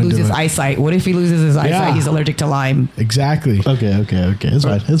doesn't want to lose his eyesight. What if he loses his eyesight? Yeah. He's allergic to lime. Exactly. Okay.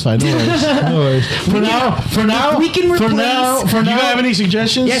 It's fine. No worries. For now, we can replace. Do you have any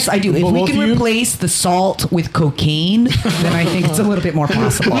suggestions? Yes, I do. If we can replace the salt with cocaine, then I think it's a little bit more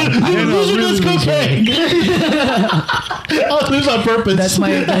possible. Loser does cocaine. I'll lose on purpose. That's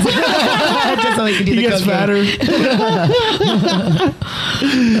just so he can do He the gets cocaine. fatter.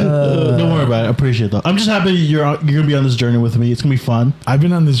 Don't worry about it. I appreciate that. I'm just happy you're gonna be on this journey with me. It's gonna be fun. I've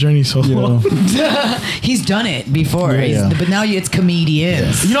been on this journey so long. He's done it before, Yeah. but now it's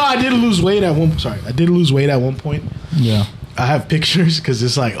comedians. You know, I did lose weight at one. Sorry, I did lose weight at one point. Yeah. I have pictures because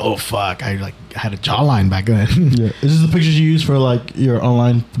it's like, oh fuck, I had a jawline back then. Yeah. Is this the pictures you use for like your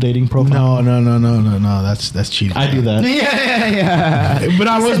online dating profile? No. That's cheating. I do that. Yeah. But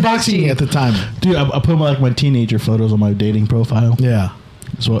I was said that's boxing cheating. at the time. Dude, I put my teenager photos on my dating profile. Yeah.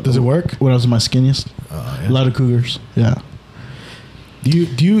 So Does it work? When I was my skinniest. Yeah. A lot of cougars. Yeah. Do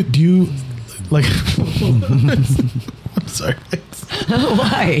you like? I'm sorry.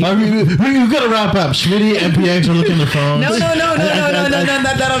 Why? I mean, we've got to wrap up. Schmitty and PX are looking at their phones. No.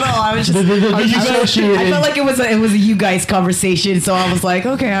 I was just. You I felt like it was a you guys conversation, so I was like,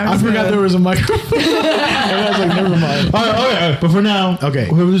 okay. I forgot there was a microphone. I was like, never mind. All right. But for now, Okay.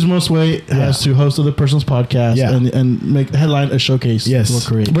 whoever loses most weight has to host other person's podcast and make headline a showcase. Yes. We'll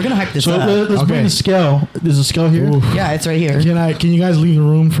create. We're gonna hype this So up. let's bring Okay. the scale. There's a scale here. Oof. Yeah, it's right here. Can you guys leave the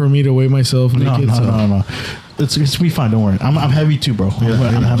room for me to weigh myself naked? No. It's gonna be fine. Don't worry. I'm heavy too, bro.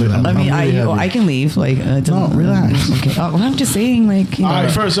 I'm heavy. I mean, I'm really heavy. I can leave. Like, it doesn't, relax. Okay. Well, I'm just saying, like, you know, All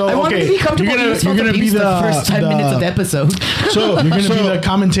right, first, so I want okay, to be comfortable. you're gonna be the the first 10 minutes of the episode. So you're gonna be the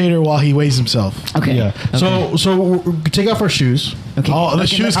commentator while he weighs himself. Okay. Yeah. Okay. So take off our shoes. Okay. Oh, the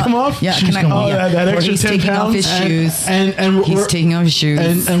Okay, shoes come off? Yeah. Shoes Can I? come Oh, off. yeah. that Or extra he's 10 taking off his pounds? shoes. And He's we're, taking off his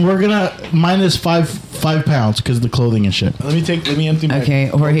shoes. and we're gonna minus 5 pounds because of the clothing and shit. Let me empty my. Okay,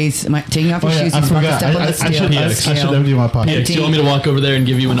 Jorge's taking off his shoes. I He's about to forgot. step on the I scale. should empty my pocket. Do you want me to walk over there and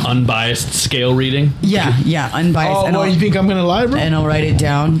give you an unbiased scale reading? Yeah, unbiased. Oh, and well, I'll, you think I'm gonna lie, bro? and I'll write it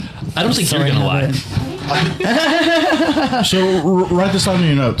down. I don't think So you're I gonna have lie. it. So write this down in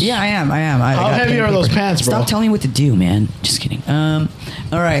your notes. Yeah, I am. I How got heavy pen and are those paper. pants, bro? Stop telling me what to do, man. Just kidding. All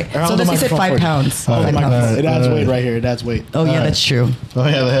right. Or So hold this the he said microphone 5 for you. pounds. Oh, 5 my pounds. God. It adds weight right here. It adds weight. Oh yeah, right. that's true. Oh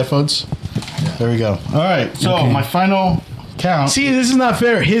yeah, the headphones. There we go. All right. So Okay. my final count. See, this is not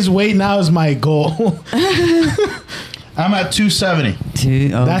fair. His weight now is my goal. I'm at 270.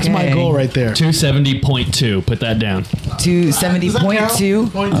 That's my goal right there. 270.2. Put that down.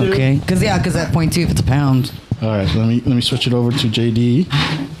 270.2. Point two. Okay. Because that 0.2 if it's a pound. All right. Let me switch it over to JD.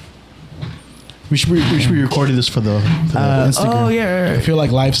 We should be recording this for the Instagram. Oh yeah. I feel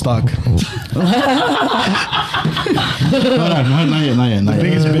like livestock. Not yet.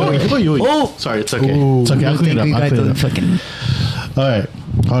 biggest bit. Oh, sorry. It's okay. It's okay. I'll clean it up. We I'll got clean the it up. fucking. All right.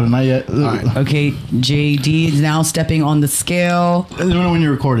 Hold on. Not yet. right. Okay, JD is now stepping on the scale. Let me know when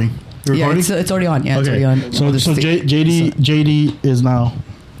you're recording. You're Yeah, recording? it's already on. Yeah, it's already on. So The sti- JD is now.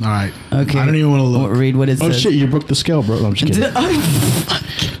 All right. Okay. I don't even want to look. Read what it Oh says. shit! You broke the scale, bro. No, I'm just kidding.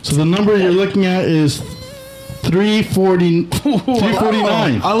 So the number you're looking at is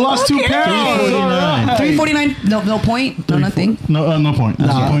 349. I lost 2 pounds. 349. 349. No point. No nothing. No point.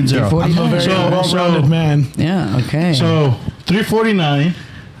 That's Okay. 0.0. 349. I'm a very well-rounded man. Yeah. Okay. So 349.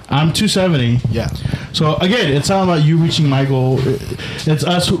 I'm 270. Yeah. So again, it's not about you reaching my goal. It's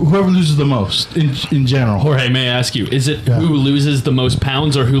us, whoever loses the most in general. Jorge, may I ask you, is it who loses the most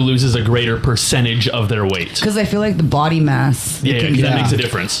pounds or who loses a greater percentage of their weight? because I feel like the body mass. Yeah, can- that makes a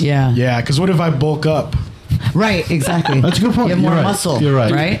difference. Yeah. Yeah, because what if I bulk up? Right. Exactly. That's a good point. You have more You're right. muscle. You're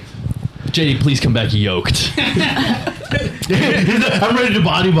right. Right. JD, please come back yoked. I'm ready to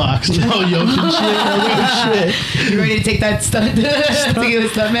body box. Oh, yo, shit. You ready to take that stunt? Take it a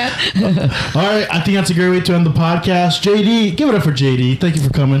stunt, man. All right, I think that's a great way to end the podcast. JD, give it up for JD. Thank you for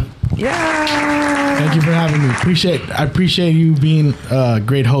coming. Yeah. Thank you for having me. I appreciate you being a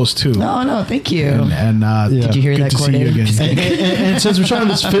great host too. No, thank you. And Did you hear good that, to see you Corday? again. And since we're trying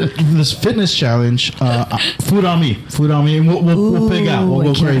this fitness challenge, food on me, and we'll pig out. We'll I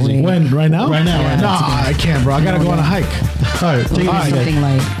go can't crazy. wait. When? Right now? Right now. Yeah. No, I can't, bro. I gotta go on a hike. All right, take it All right. easy. Something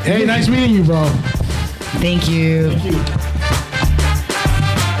like. Hey, nice meeting you, bro. Thank you.